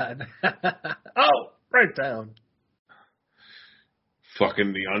 Not bad. Oh, right down.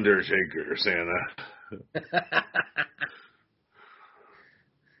 Fucking The Undertaker, Santa.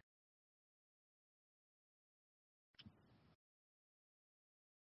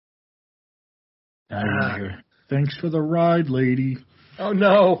 Thanks for the ride, lady. Oh,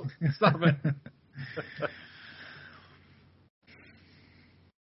 no. Stop it.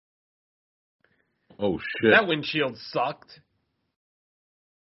 Oh, shit. That windshield sucked.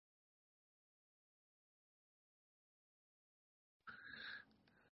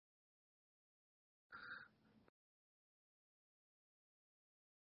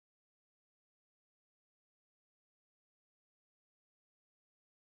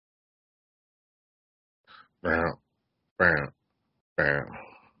 Bow, bow, bow.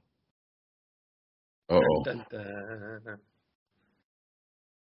 Uh-oh. Dun, dun, dun.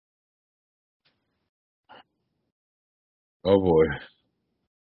 Oh, boy.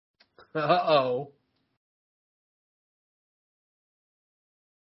 Uh-oh.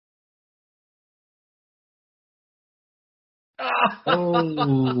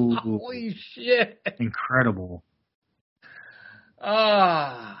 Oh. Holy shit. Incredible.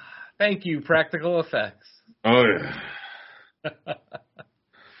 Thank you, practical effects. Oh, yeah.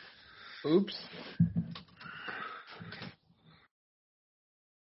 Oops.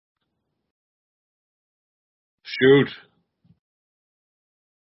 Shoot.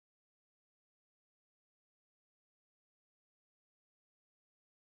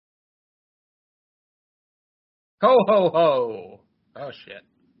 Ho, ho, ho. Oh, shit.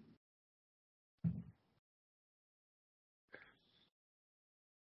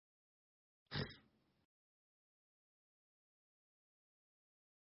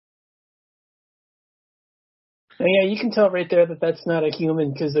 Yeah, you can tell right there that that's not a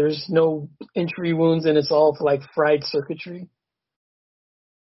human because there's no entry wounds and it's all like fried circuitry.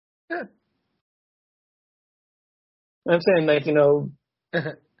 Yeah. I'm saying, like,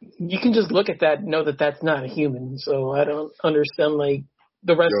 you can just look at that and know that that's not a human. So I don't understand, like,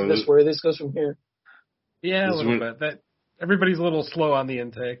 the rest of this, where this goes from here. Yeah, a little bit. That everybody's a little slow on the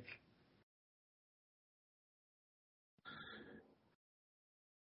intake.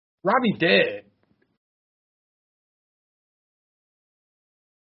 Robbie did.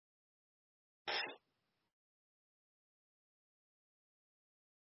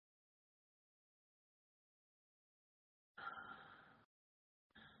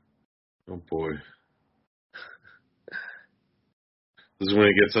 Oh boy. This is when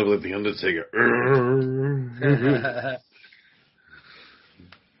he gets up like the Undertaker.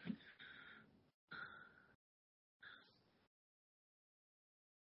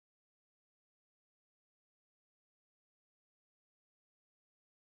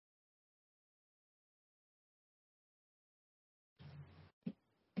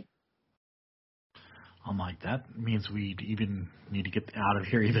 I'm like, that means we even need to get out of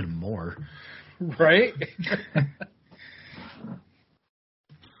here even more. Right?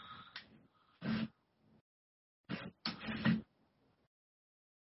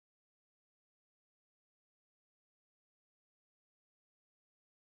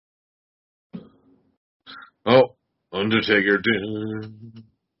 Oh, Undertaker.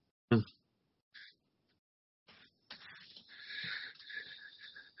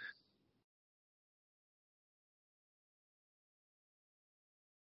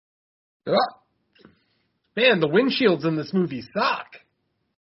 Oh. Man, the windshields in this movie suck.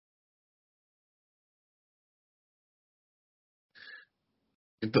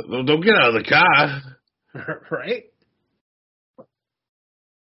 Don't get out of the car. Right?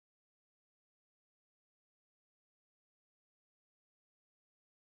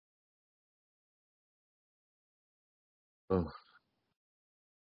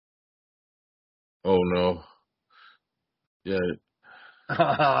 Oh no. Yeah.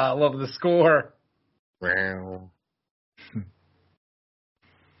 I love the score. Wow.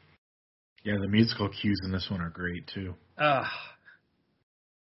 Yeah, the musical cues in this one are great too.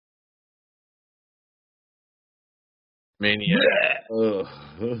 Maniac. Oh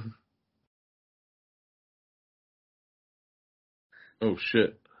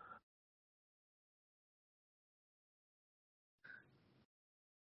shit.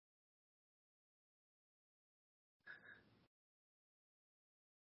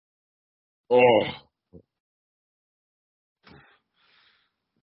 Oh.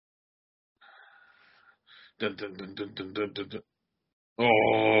 Dun, dun, dun, dun, dun, dun, dun.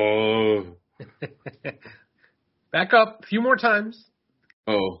 Oh. Back up a few more times.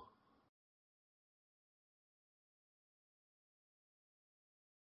 Oh.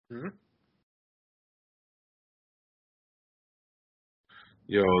 Hmm?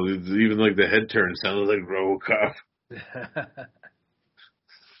 Yo, even like the head turn sounded like RoboCop.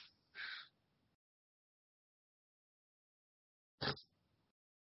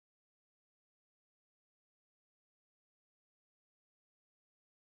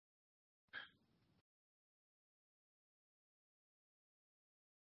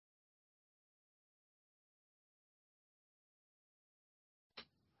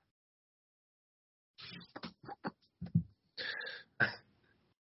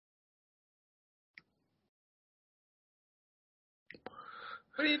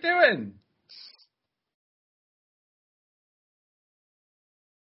 What are you doing?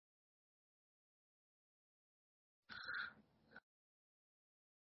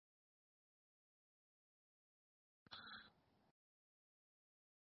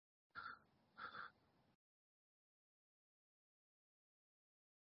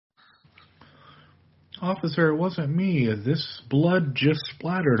 Officer, it wasn't me. This blood just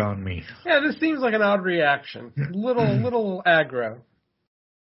splattered on me. Yeah, this seems like an odd reaction. Little aggro.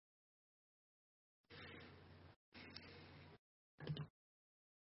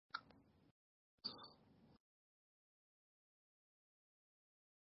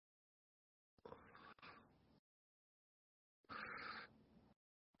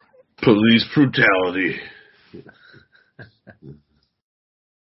 Police brutality.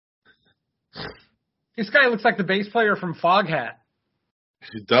 This guy looks like the bass player from Foghat.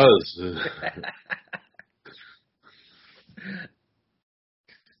 He does.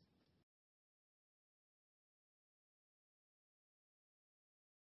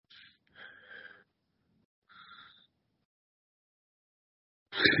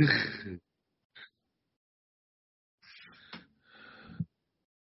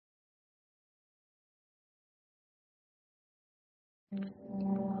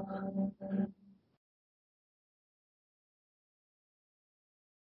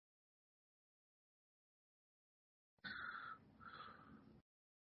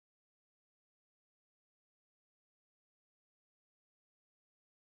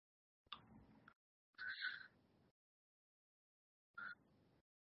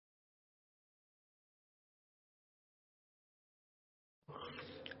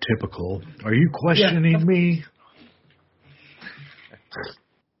 Typical. Are you questioning me?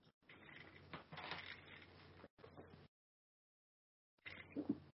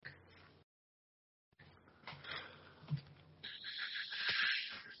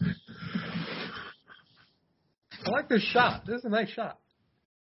 I like this shot. This is a nice shot.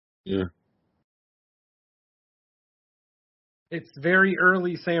 Yeah. It's very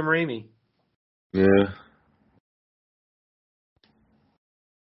early Sam Raimi. Yeah.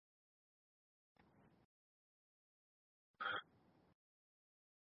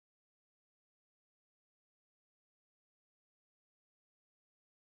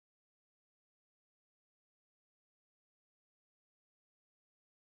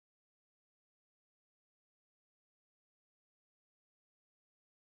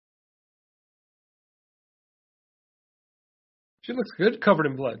 She looks good covered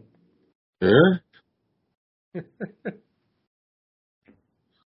in blood. Yeah.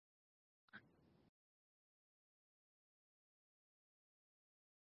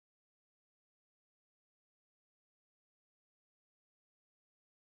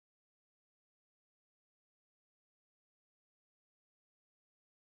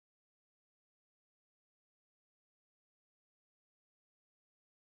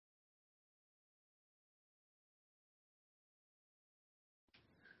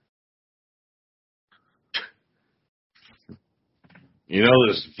 You know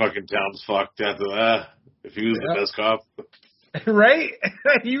this fucking town's fucked after that. If he was the best cop. Right?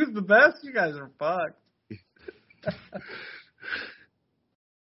 He was the best? You guys are fucked.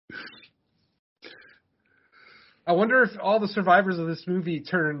 I wonder if all the survivors of this movie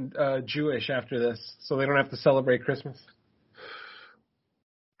turned Jewish after this, so they don't have to celebrate Christmas.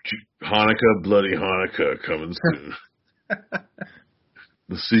 Hanukkah, bloody Hanukkah, coming soon.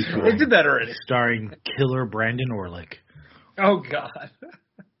 The sequel. They did that already. Starring killer Brandon Orlick. Oh, God.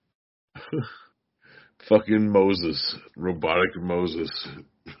 Fucking Moses. Robotic Moses.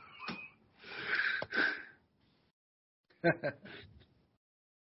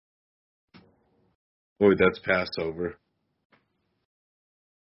 Boy, that's Passover.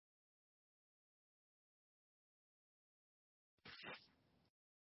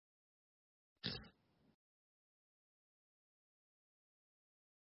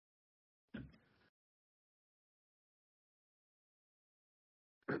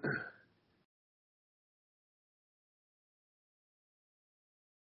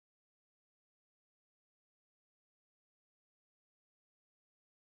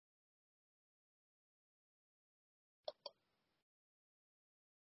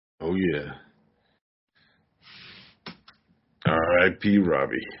 Oh, yeah. R.I.P.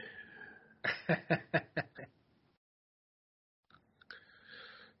 Robbie.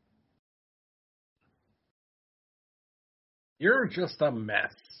 You're just a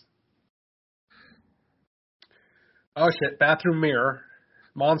mess. Oh, shit. Bathroom mirror.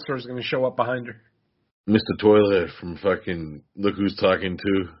 Monster's going to show up behind her. Mr. Toilet from fucking Look Who's Talking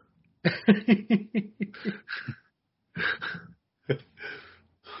To.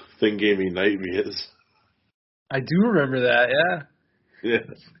 Thing gave me nightmares. I do remember that, yeah. Yeah.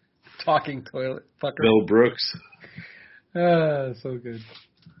 Talking toilet fucker. Mel Brooks. So good.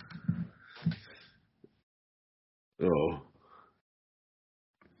 Oh.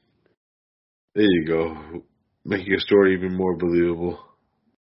 There you go. Making your story even more believable.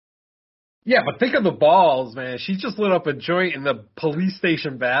 Yeah, but think of the balls, man. She just lit up a joint in the police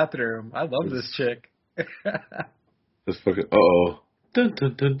station bathroom. I love this chick. That's fucking... Uh-oh. Dun,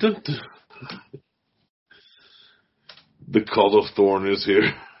 dun, dun, dun, dun. The cult of Thorn is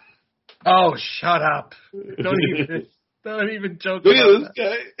here. Oh, shut up. Don't even joke Look about at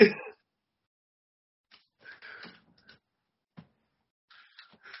this guy.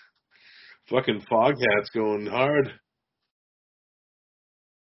 Fucking Foghat's going hard.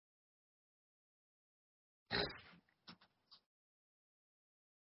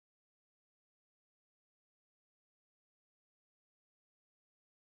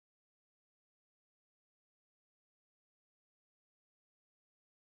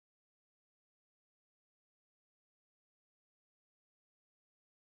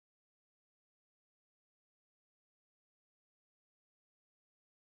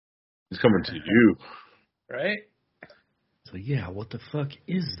 He's coming to you. Right? So, yeah, what the fuck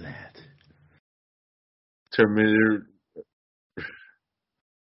is that? Terminator.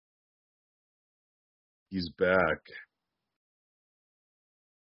 He's back.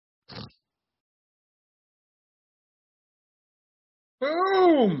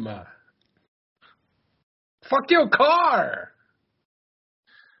 Boom! Fuck your car!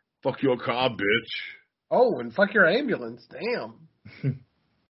 Fuck your car, bitch. Oh, and fuck your ambulance. Damn.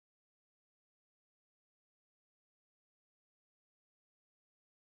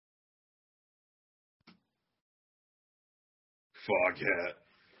 Foghat.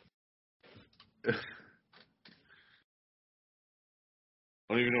 I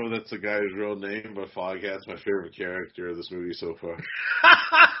don't even know if that's the guy's real name, but Foghat's my favorite character of this movie so far.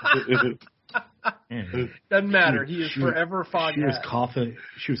 Doesn't matter. He is forever Foghat. She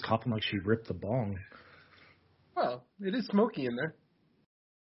was coughing like she ripped the bong. Well, it is smoky in there.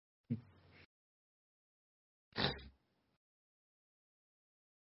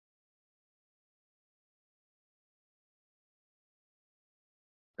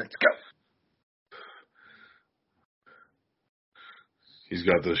 Let's go. He's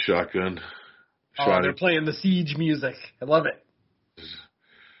got the shotgun. They're playing the Siege music. I love it.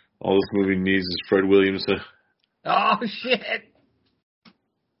 All this movie needs is Fred Williamson. Oh, shit.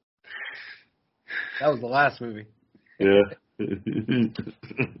 That was the last movie. Yeah.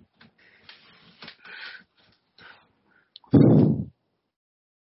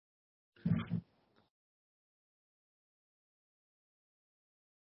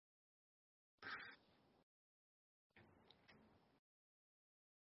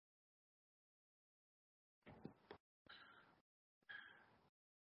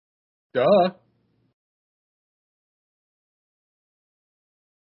 Duh.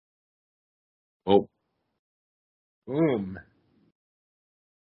 Oh. Boom.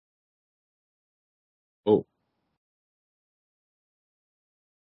 Oh.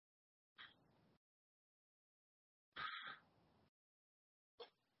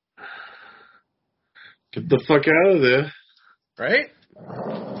 Get the fuck out of there. Right?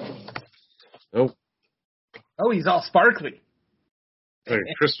 Oh. Oh, he's all sparkly. Like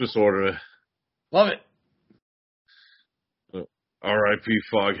a Christmas ornament. Love it. Oh. R.I.P.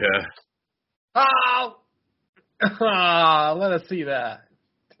 Foghat. Oh! Let us see that.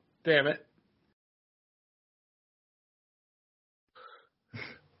 Damn it.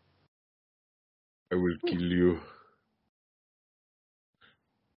 I will kill you.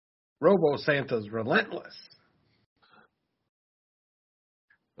 Robo Santa's relentless.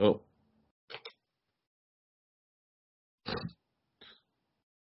 Oh.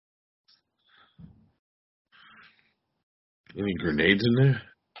 Any grenades in there?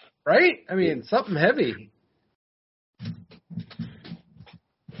 Right? I mean, something heavy.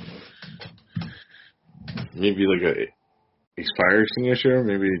 Maybe like a fire extinguisher.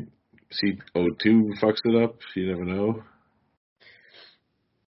 Maybe CO2 fucks it up. You never know.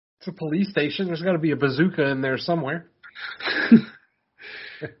 It's a police station. There's got to be a bazooka in there somewhere.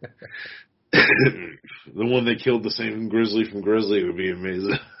 The one that killed the same grizzly from Grizzly would be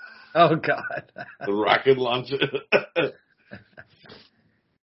amazing. Oh, God. The rocket launcher.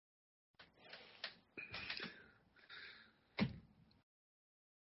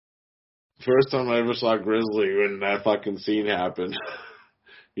 First time I ever saw Grizzly when that fucking scene happened.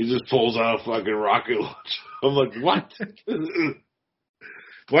 He just pulls out a fucking rocket launcher. I'm like, what?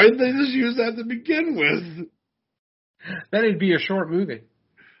 Why didn't they just use that to begin with? Then it'd be a short movie.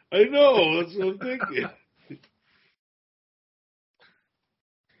 I know, that's what I'm thinking.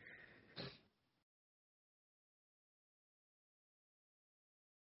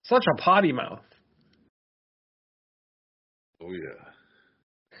 Such a potty mouth. Oh, yeah.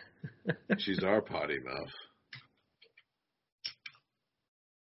 She's our potty mouth.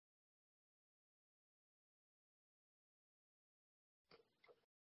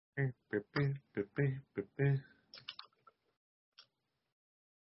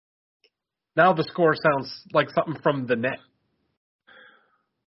 Now the score sounds like something from The Net.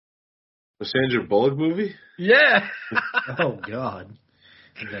 The Sandra Bullock movie? Yeah. Oh, God.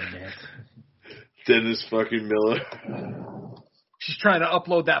 The Net. Dennis fucking Miller. She's trying to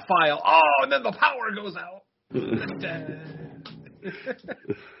upload that file. Oh, and then the power goes out. God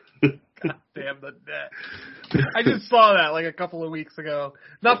damn The Net. I just saw that like a couple of weeks ago.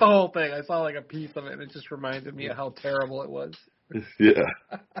 Not the whole thing. I saw like a piece of it, and it just reminded me of how terrible it was. Yeah.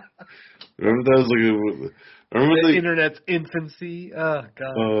 Remember that was like the internet's infancy. Oh,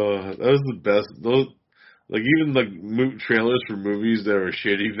 God. That was the best. Those, like, even like trailers for movies that were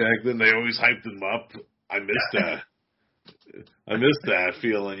shitty back then, they always hyped them up. I missed that. I missed that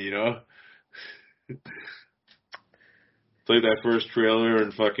feeling, you know? Like that first trailer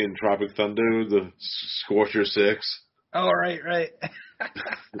in fucking Tropic Thunder, the Scorcher 6. Oh, right.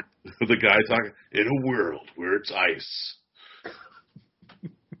 The guy talking, in a world where it's ice.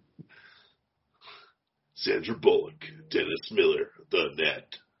 Sandra Bullock, Dennis Miller, The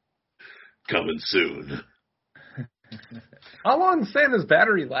Net. Coming soon. How long does Santa's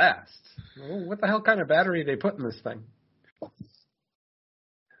battery last? What the hell kind of battery they put in this thing?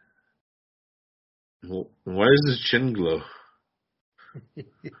 Well, why does his chin glow?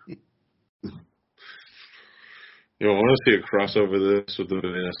 You know, I want to see a crossover this with the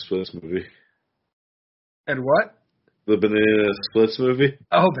Banana Splits movie. And what? The Banana Splits movie.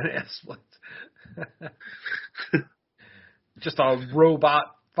 Oh, Banana Splits. Just a robot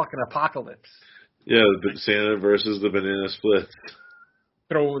fucking apocalypse. Yeah, the Santa versus the Banana Splits.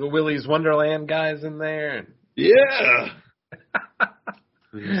 Throw the Willy's Wonderland guys in there. And yeah.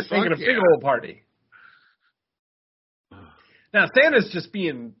 Making a big old party. Now, Santa's just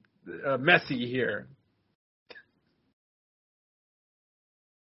being messy here.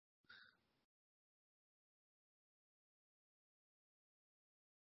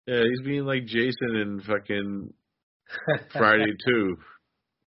 Yeah, he's being like Jason in fucking Friday 2.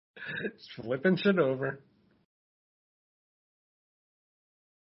 It's flipping shit over.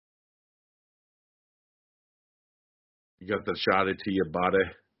 You got the shot into your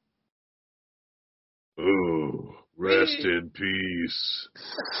body. Oh, rest in peace.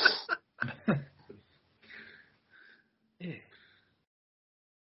 You're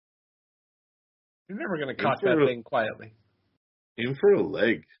never going to cock that thing quietly. Aim for a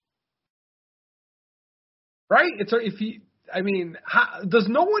leg. Right? Does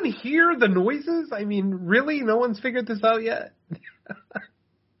no one hear the noises? I mean, really? No one's figured this out yet?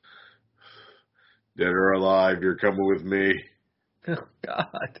 Dead or alive, you're coming with me. Oh,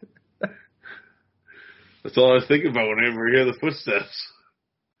 God. That's all I think about whenever I hear the footsteps.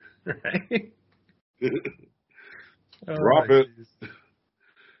 Right? Drop it. Geez.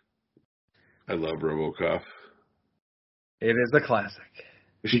 I love RoboCop. It is a classic.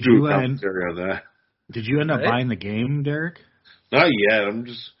 We should do a commentary on that. Did you end up buying the game, Derek? Not yet. I'm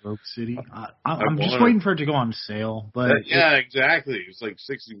just Rogue City. I'm just waiting for it to go on sale. But yeah, exactly. It's like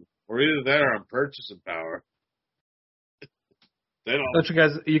 60. Or either that or on purchasing power. They don't. Don't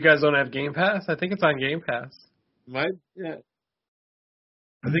you guys don't have Game Pass? I think it's on Game Pass. Yeah.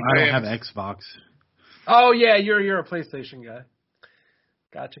 I don't have Xbox. Oh yeah, you're a PlayStation guy.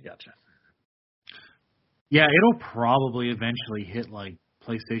 Gotcha. Yeah, it'll probably eventually hit like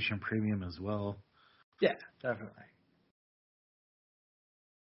PlayStation Premium as well. Yeah, definitely.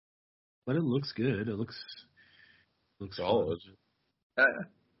 But it looks good. It looks solid.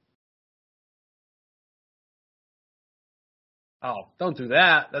 Oh, don't do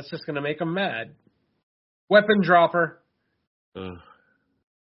that. That's just going to make them mad. Weapon dropper. I'm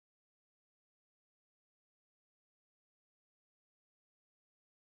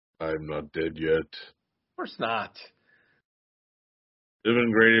not dead yet. Of course not. It would have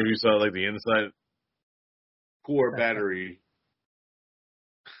been great if you saw like the inside core battery.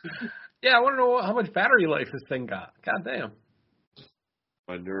 Yeah, I want to know how much battery life this thing got. God damn.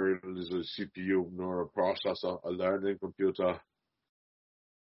 My neural is a CPU, nor a processor, a learning computer.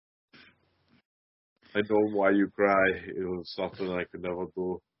 I know why you cry. It was something I could never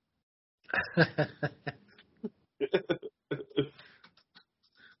do.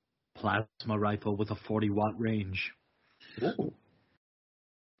 Plasma rifle with a 40-watt range.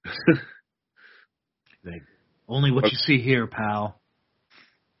 Only what you see here, pal.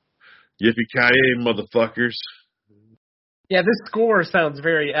 Yippee-ki-yay, motherfuckers. Yeah, this score sounds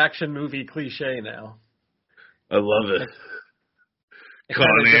very action movie cliche now. I love it.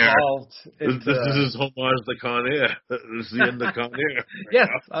 Con Air. This is his homage to Con Air. This is the end of Con Air. Yes,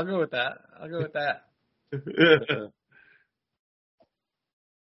 I'll go with that.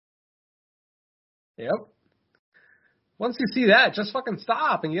 Yep. Once you see that, just fucking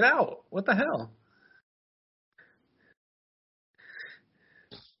stop and get out. What the hell?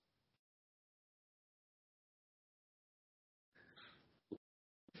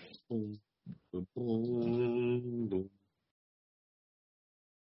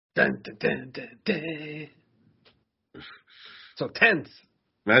 Dun, dun, dun, dun, dun. So tense.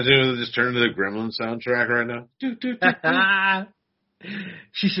 Imagine if it just turned to the Gremlin soundtrack right now.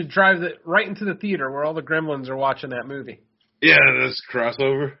 She should drive it right into the theater where all the Gremlins are watching that movie. Yeah, this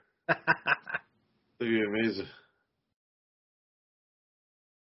crossover. That'd be amazing.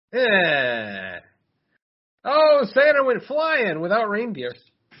 Yeah. Oh, Santa went flying without reindeer.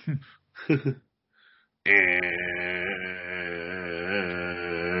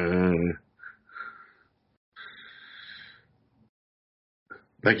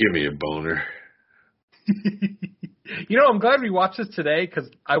 That gave me a boner. You know, I'm glad we watched this today because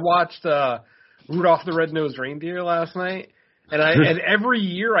I watched Rudolph the Red-Nosed Reindeer last night, and every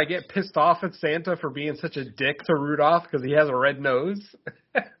year I get pissed off at Santa for being such a dick to Rudolph because he has a red nose.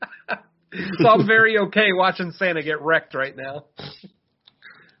 So I'm very okay watching Santa get wrecked right now.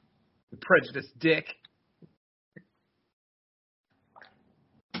 Prejudiced dick.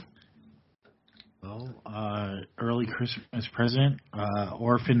 Well, early Christmas present,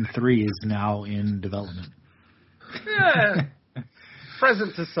 Orphan 3 is now in development. Yeah.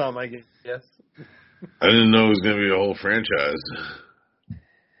 Present to some, I guess. I didn't know it was going to be a whole franchise.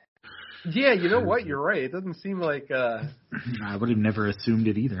 Yeah, you know what? You're right. It doesn't seem like... I would have never assumed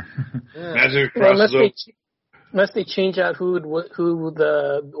it either. Yeah. Imagine it crosses over. Unless they change out who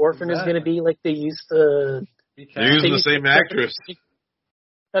the orphan is going to be, like they used to. They're using the same actress.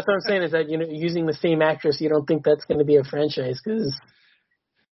 That's what I'm saying. Is that using the same actress, you don't think that's going to be a franchise? Because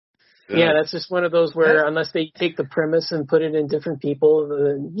that's just one of those where unless they take the premise and put it in different people,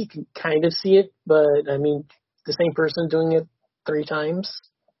 then you can kind of see it. But I mean, the same person doing it 3 times.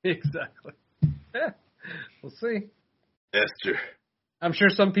 Exactly. Yeah, we'll see. Esther. I'm sure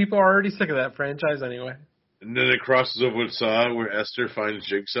some people are already sick of that franchise anyway. And then it crosses over with Saw, where Esther finds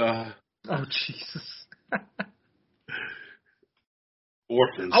Jigsaw. Oh, Jesus.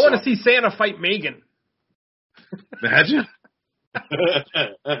 Orphan I want to see Santa fight Megan. Imagine.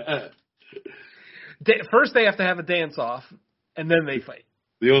 First, they have to have a dance-off, and then they fight.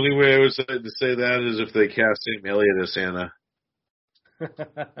 The only way I would say to say that is if they cast Sam Elliott as Santa.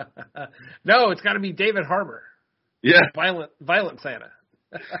 No, it's got to be David Harbour. Yeah. Violent Santa.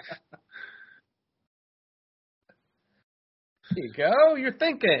 There you go. You're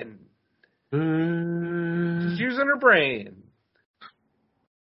thinking. She's using her brain.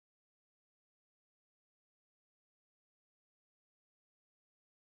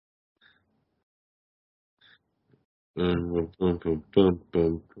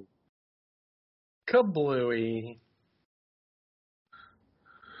 Kablooey.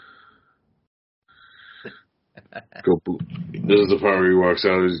 This is the part where he walks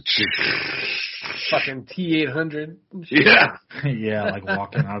out. Fucking T-800. Yeah. Yeah, like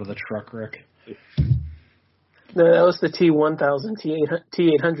walking out of the truck wreck. No, that was the T-1000,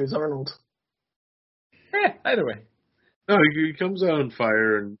 T-800's Arnold. Either way. No, he comes out on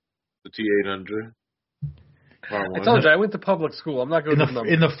fire in the T-800. I told you, I went to public school. I'm not going to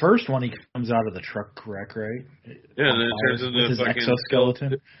in the first one, he comes out of the truck wreck, right? Yeah, and then it turns into his fucking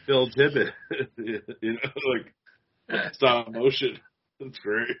exoskeleton. Phil Tippett. Like stop motion. That's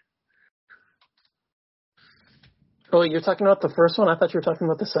great. Oh, you're talking about the first one? I thought you were talking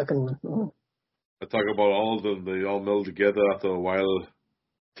about the second one. Oh. I talk about all of them. They all meld together after a while.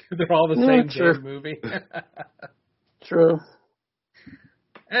 They're all the same damn movie. True.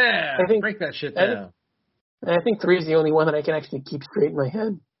 Yeah, break that shit down. I think 3 is the only one that I can actually keep straight in my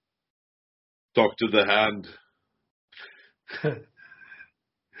head. Talk to the hand.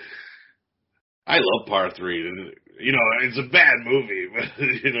 I love Part 3. It's a bad movie, but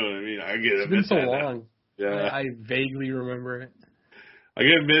you know what I mean. I get it. It's been so long. Yeah, I vaguely remember it. I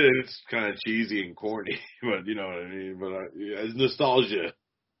can admit it's kind of cheesy and corny, but you know what I mean. But it's nostalgia.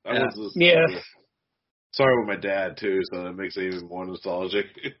 Was nostalgia. Yeah. Sorry with my dad too, so that makes it even more nostalgic.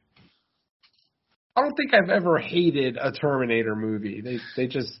 I don't think I've ever hated a Terminator movie. They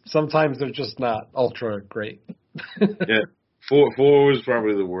just sometimes they're just not ultra great. Yeah, 4 was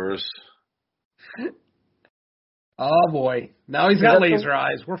probably the worst. Oh boy, now he's got laser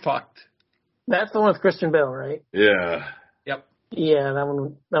eyes. We're fucked. That's the one with Christian Bale, right? Yeah. Yep. Yeah, that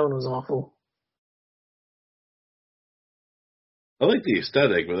one was awful. I like the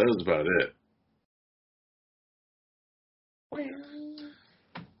aesthetic, but that was about it.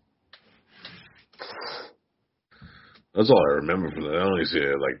 That's all I remember from that. I only see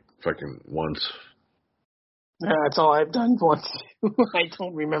it like fucking once. Yeah, that's all I've done once. I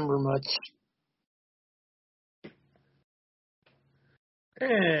don't remember much.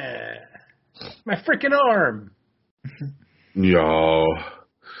 Yeah. My freaking arm. Yo.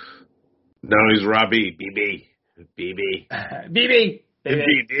 Now he's Robbie. BB. BB. BB.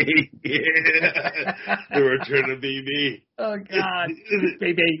 Yeah. The return of BB. Oh, God.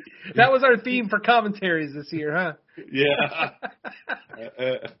 BB. That was our theme for commentaries this year, huh? Yeah.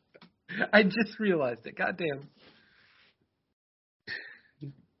 I just realized it. Goddamn.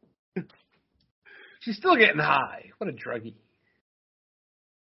 She's still getting high. What a druggie.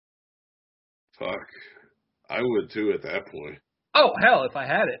 Fuck. I would too at that point. Oh, hell, if I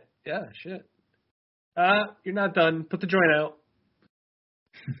had it. Yeah, shit. You're not done. Put the joint out.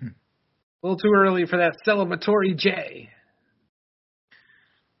 A little too early for that celebratory J.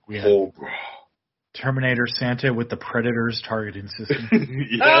 We have Terminator Santa with the Predator's targeting system.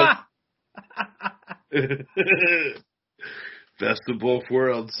 Best of both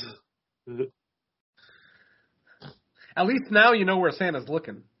worlds. At least now you know where Santa's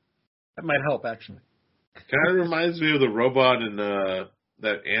looking. That might help, actually. Kind of reminds me of the robot in that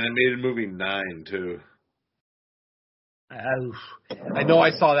animated movie 9, too. I know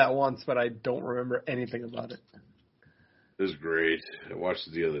I saw that once, but I don't remember anything about it. It was great. I watched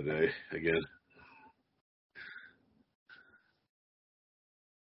it the other day again.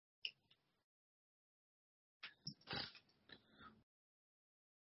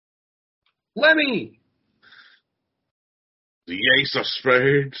 Lemmy! The ace of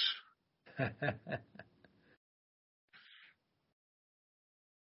spades.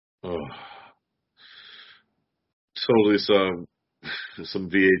 Oh. Totally some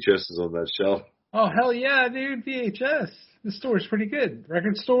VHSs on that shelf. Oh, hell yeah, dude. VHS. This store's pretty good.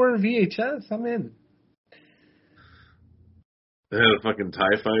 Record store, VHS, I'm in. They had fucking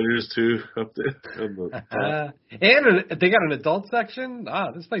TIE fighters, too, up there. And they got an adult section.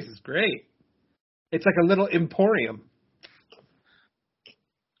 This place is great. It's like a little emporium.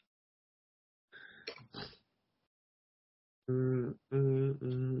 Dead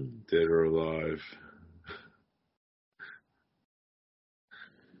or alive.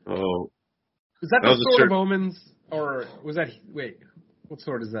 Oh. Is that the Sword of Omens? Or was that... Wait, what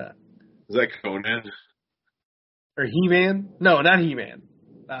sword is that? Is that Conan? Or He-Man? No, not He-Man.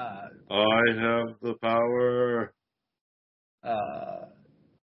 I have the power.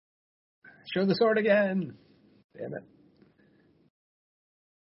 Show the sword again. Damn it.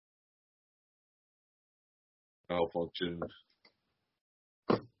 Malfunction.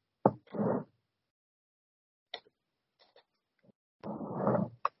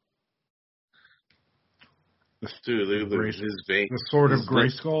 Dude, look at his vein. The Sword of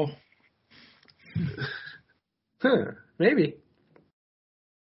Grayskull? Maybe.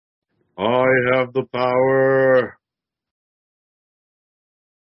 I have the power.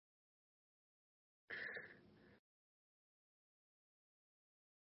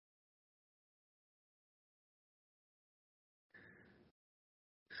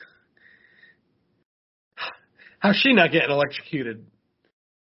 How's she not getting electrocuted?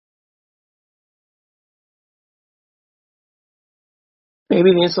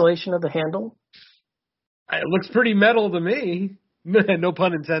 Maybe the insulation of the handle? It looks pretty metal to me. No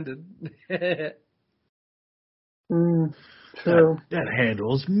pun intended. True. That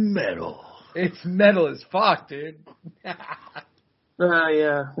handle's metal. It's metal as fuck, dude. Yeah.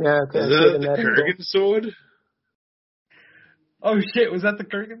 Yeah, okay. Is that the Kurgan sword? Oh, shit. Was that the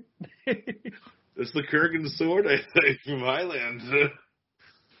Kurgan? That's the Kurgan sword, I think, from Highland.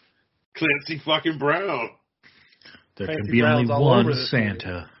 Clancy fucking Brown. There Clancy can be Brown's only all one over this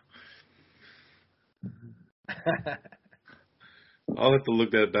Santa. I'll have to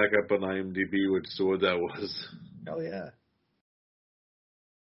look that back up on IMDb, which sword that was. Hell yeah.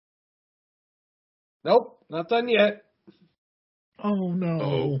 Nope, not done yet. Oh, no.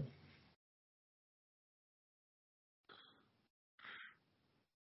 Oh.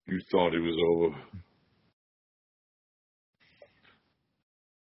 You thought it was over.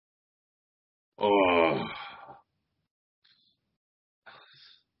 Oh.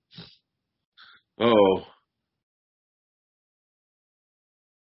 Oh.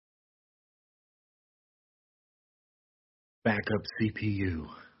 Backup CPU.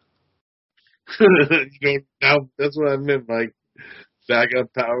 Now that's what I meant by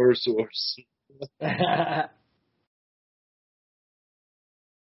backup power source. Now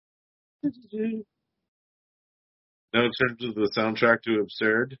in terms of the soundtrack to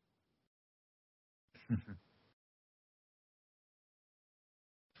Absurd.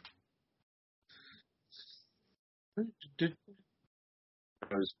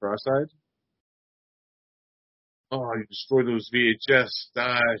 Is cross-eyed? Oh, you destroyed those VHS.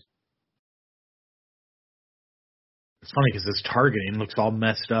 Die. It's funny because this targeting looks all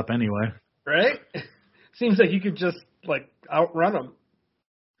messed up anyway. Right? Seems like you could just, outrun them.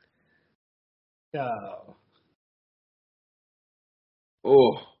 Oh.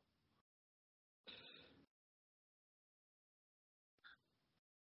 Oh.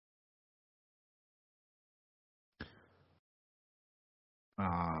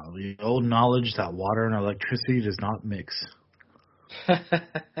 The old knowledge that water and electricity does not mix.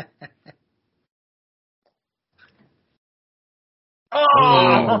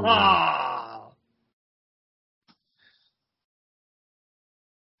 Oh!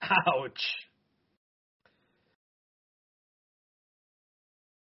 Ouch.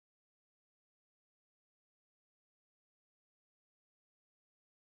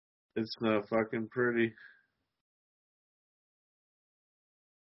 It's not fucking pretty.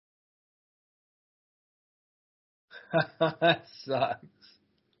 That sucks.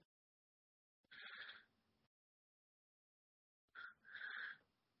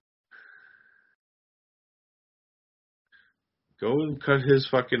 Go and cut his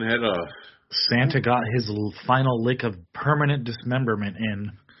fucking head off. Santa got his final lick of permanent dismemberment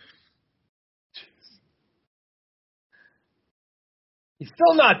in. He's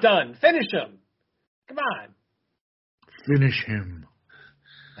still not done. Finish him. Come on. Finish him.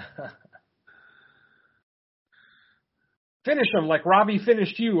 Finish him like Robbie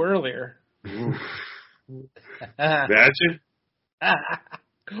finished you earlier. Imagine.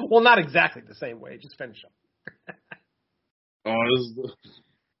 Well, not exactly the same way. Just finish them. Oh,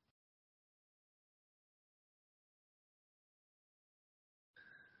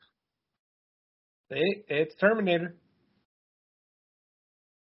 It's Terminator.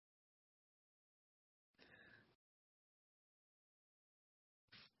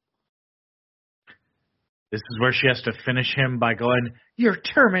 This is where she has to finish him by going, "You're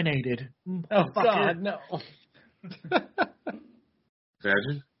terminated." Oh, God, no.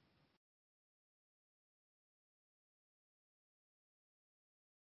 imagine.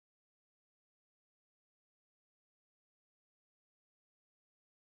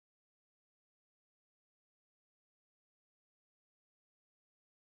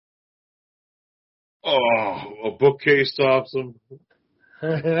 Oh, a bookcase stops him.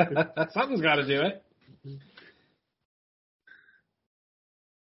 Something's got to do it.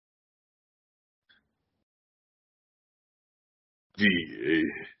 DA.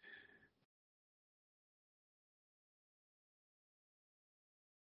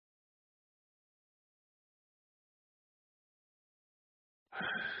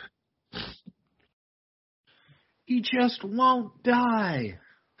 He just won't die.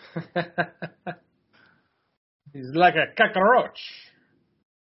 He's like a cockroach.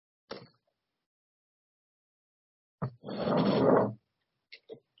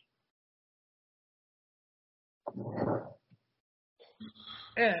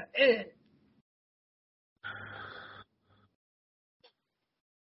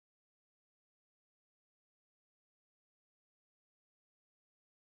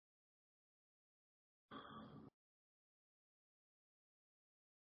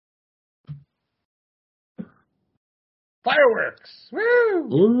 Fireworks! Woo!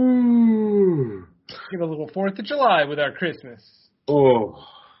 Ooh. Get a little 4th of July with our Christmas. Oh.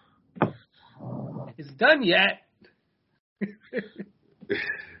 It's done yet.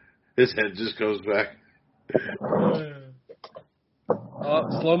 His head just goes back.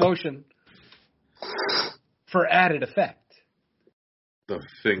 Slow motion. For added effect. The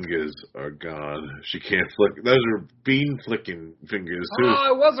fingers are gone. She can't flick. Those are bean flicking fingers, too.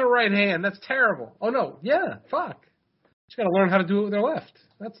 Oh, it was a right hand. That's terrible. Oh, no. Yeah, fuck. She's got to learn how to do it with her left.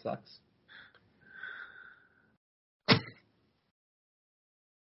 That sucks.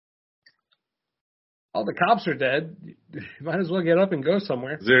 All the cops are dead. You might as well get up and go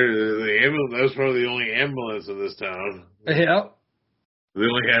somewhere. The ambulance, that was probably the only ambulance in this town. Yep. They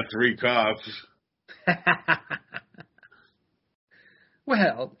only had 3 cops.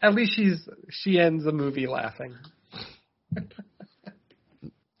 Well, at least she ends the movie laughing.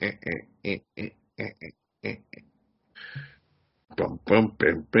 Bum, bum,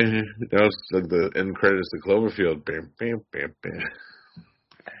 bam, bam. That was like the end credits to Cloverfield. Bam, bam, bam, bam.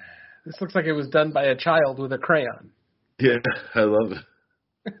 This looks like it was done by a child with a crayon. Yeah, I love it.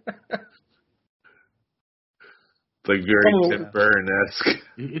 It's like very Tim Burton-esque.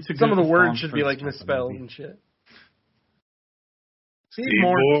 Some of the words should be like misspelled and shit. Steve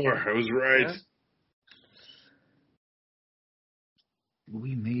Moore. I was right. Yeah.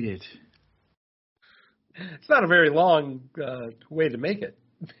 We made it. It's not a very long way to make it.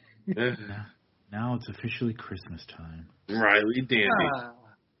 Now it's officially Christmas time. Riley Dandy.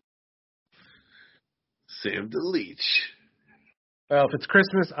 Sam DeLeach. Well, if it's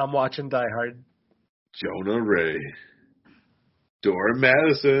Christmas, I'm watching Die Hard. Jonah Ray. Dora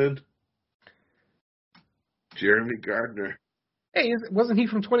Madison. Jeremy Gardner. Hey, wasn't he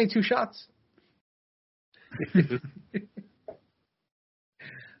from 22 Shots?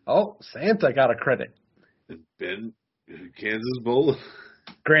 Oh, Santa got a credit. Ben, Kansas Bowl.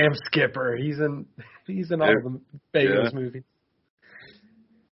 Graham Skipper. He's in all of the Bagos movies.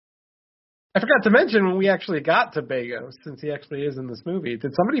 I forgot to mention when we actually got to Bagos, since he actually is in this movie.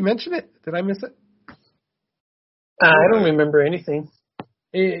 Did somebody mention it? Did I miss it? I don't remember anything.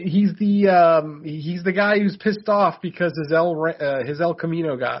 He's the guy who's pissed off because his El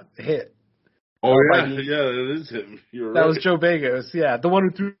Camino got hit. Oh yeah, that is him. You're that right. was Joe Bagos, yeah, the one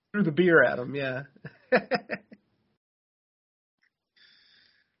who threw the beer at him, yeah.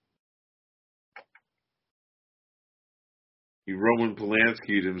 He Roman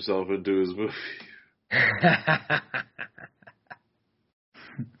Polanski'd himself into his movie.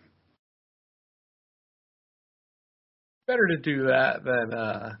 Better to do that than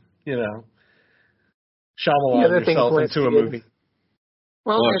Shyamalan yourself into a movie.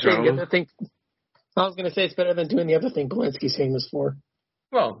 Well, I was going to say it's better than doing the other thing Polanski's famous for.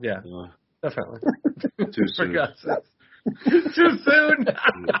 Well, yeah, definitely. Too soon. Too soon.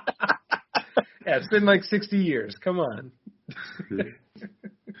 Yeah, it's been like 60 years. Come on.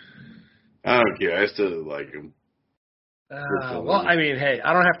 I don't care. I still like him. Well, I mean, hey,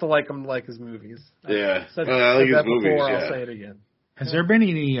 I don't have to like him to like his movies. Yeah. I said like his that movies, before, yeah. I'll say it again. Has there been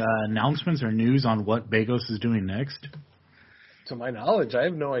any announcements or news on what Bagos is doing next? To my knowledge, I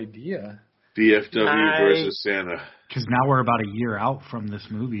have no idea. BFW versus Santa. Because now we're about a year out from this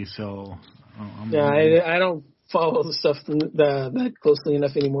movie, so... I don't follow the stuff that closely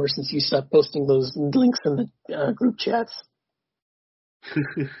enough anymore since you stopped posting those links in the group chats.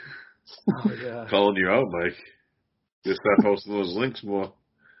 Yeah. Calling you out, Mike. Just stop posting those links more.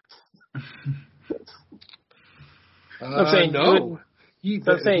 I'm saying no.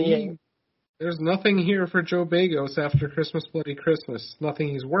 Yeah. There's nothing here for Joe Bagos after Christmas Bloody Christmas. Nothing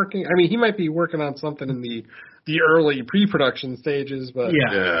he's working. I mean, he might be working on something in the early pre-production stages, but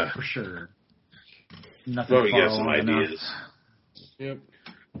yeah. For sure. Nothing. Well, we got some ideas. Yep.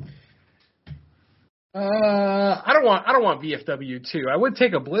 I don't want VFW 2. I would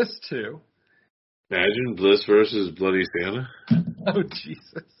take a Bliss 2. Imagine Bliss versus Bloody Santa. Oh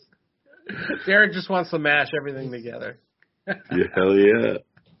Jesus! Derek just wants to mash everything together. Yeah, hell yeah.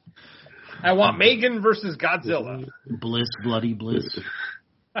 I want Megan versus Godzilla. Bliss, bloody bliss.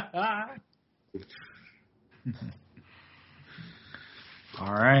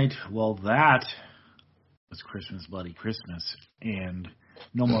 All right. Well, that was Christmas Bloody Christmas and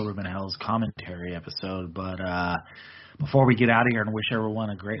No More Ruben Hell's commentary episode. But before we get out of here and wish everyone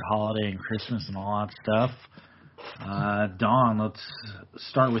a great holiday and Christmas and all that stuff, Dawn, let's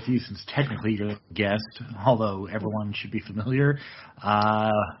start with you since technically you're the guest, although everyone should be familiar.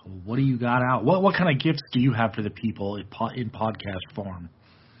 What do you got out? What kind of gifts do you have for the people in podcast form?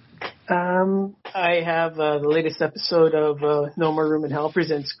 I have the latest episode of No More Room in Hell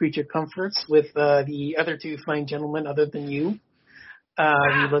presents Creature Comforts with the other two fine gentlemen other than you.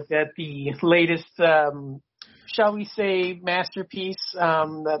 We looked at the latest, shall we say, masterpiece.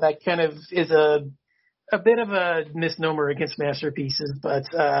 That kind of is a bit of a misnomer against masterpieces, but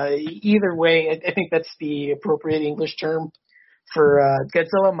either way, I think that's the appropriate English term for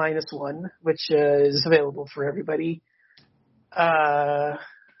Godzilla -1, which is available for everybody.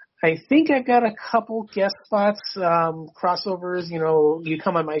 I think I've got a couple guest spots, crossovers. You know, you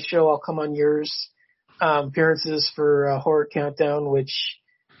come on my show, I'll come on yours. Appearances for Horror Countdown, which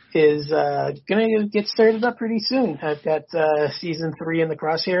is going to get started up pretty soon. I've got season 3 in the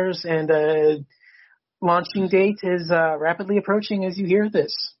crosshairs, and launching date is rapidly approaching as you hear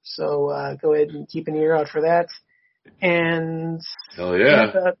this. So go ahead and keep an ear out for that. And hell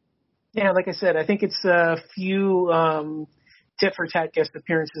yeah. Yeah, like I said, I think it's a few tit for tat guest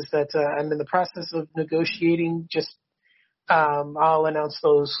appearances that I'm in the process of negotiating. Just I'll announce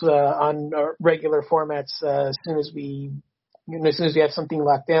those on regular formats as soon as we have something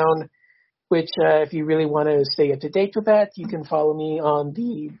locked down. Which, if you really want to stay up to date with that, you can follow me on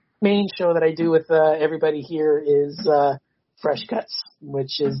the main show that I do with everybody here is Fresh Cuts,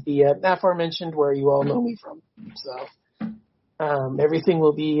 which is the aforementioned where you all know me from. So everything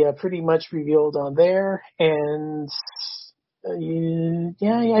will be pretty much revealed on there, and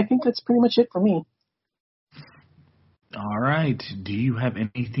I think that's pretty much it for me. All right. Do you have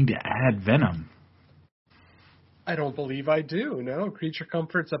anything to add, Venom? I don't believe I do. No, Creature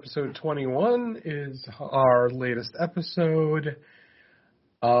Comforts episode 21 is our latest episode.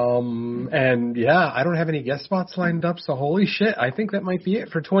 And yeah, I don't have any guest spots lined up, so holy shit, I think that might be it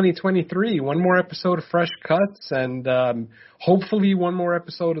for 2023. One more episode of Fresh Cuts, and hopefully one more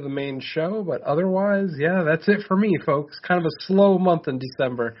episode of the main show, but otherwise, yeah, that's it for me, folks. Kind of a slow month in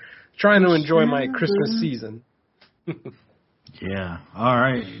December. Trying to enjoy my Christmas season. Yeah. All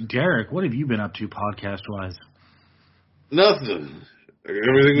right. Derek, what have you been up to podcast-wise? Nothing.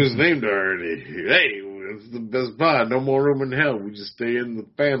 Everything was named already. Hey, it's the best pod. No more room in hell. We just stay in the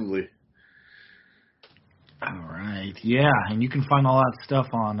family. All right. Yeah, and you can find all that stuff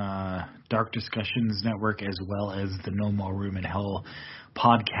on Dark Discussions Network as well as the No More Room in Hell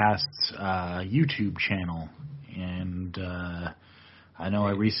podcast's YouTube channel. And I know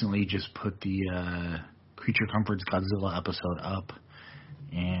I recently just put the Creature Comforts Godzilla episode up.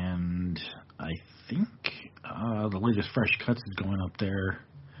 And I think the latest Fresh Cuts is going up there.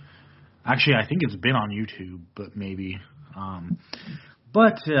 Actually, I think it's been on YouTube, but maybe.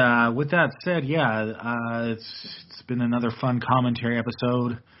 But with that said, yeah, it's been another fun commentary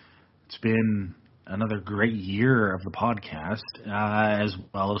episode. It's been another great year of the podcast, as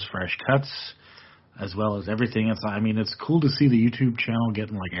well as Fresh Cuts, as well as everything. It's cool to see the YouTube channel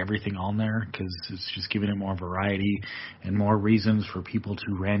getting like everything on there because it's just giving it more variety and more reasons for people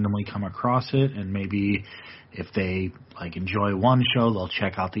to randomly come across it, and maybe if they like enjoy one show, they'll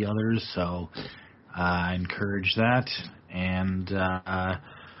check out the others. So I encourage that. And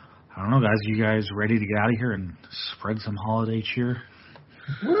all I don't know, guys. You guys ready to get out of here and spread some holiday cheer?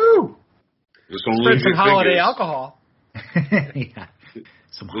 Woo! Just don't Spread lose some your holiday fingers. alcohol. Yeah.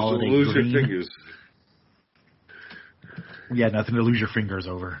 Some Just holiday don't lose green. your fingers. Yeah, nothing to lose your fingers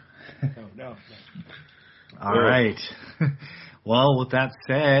over. No. All right. Well, with that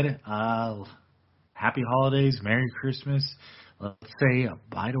said, happy holidays, Merry Christmas. Let's say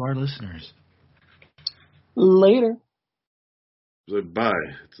bye to our listeners. Later. Say bye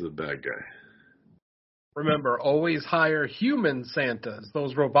to the bad guy. Remember, always hire human Santas.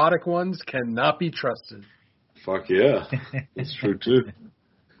 Those robotic ones cannot be trusted. Fuck yeah. That's true, too.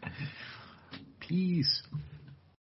 Peace.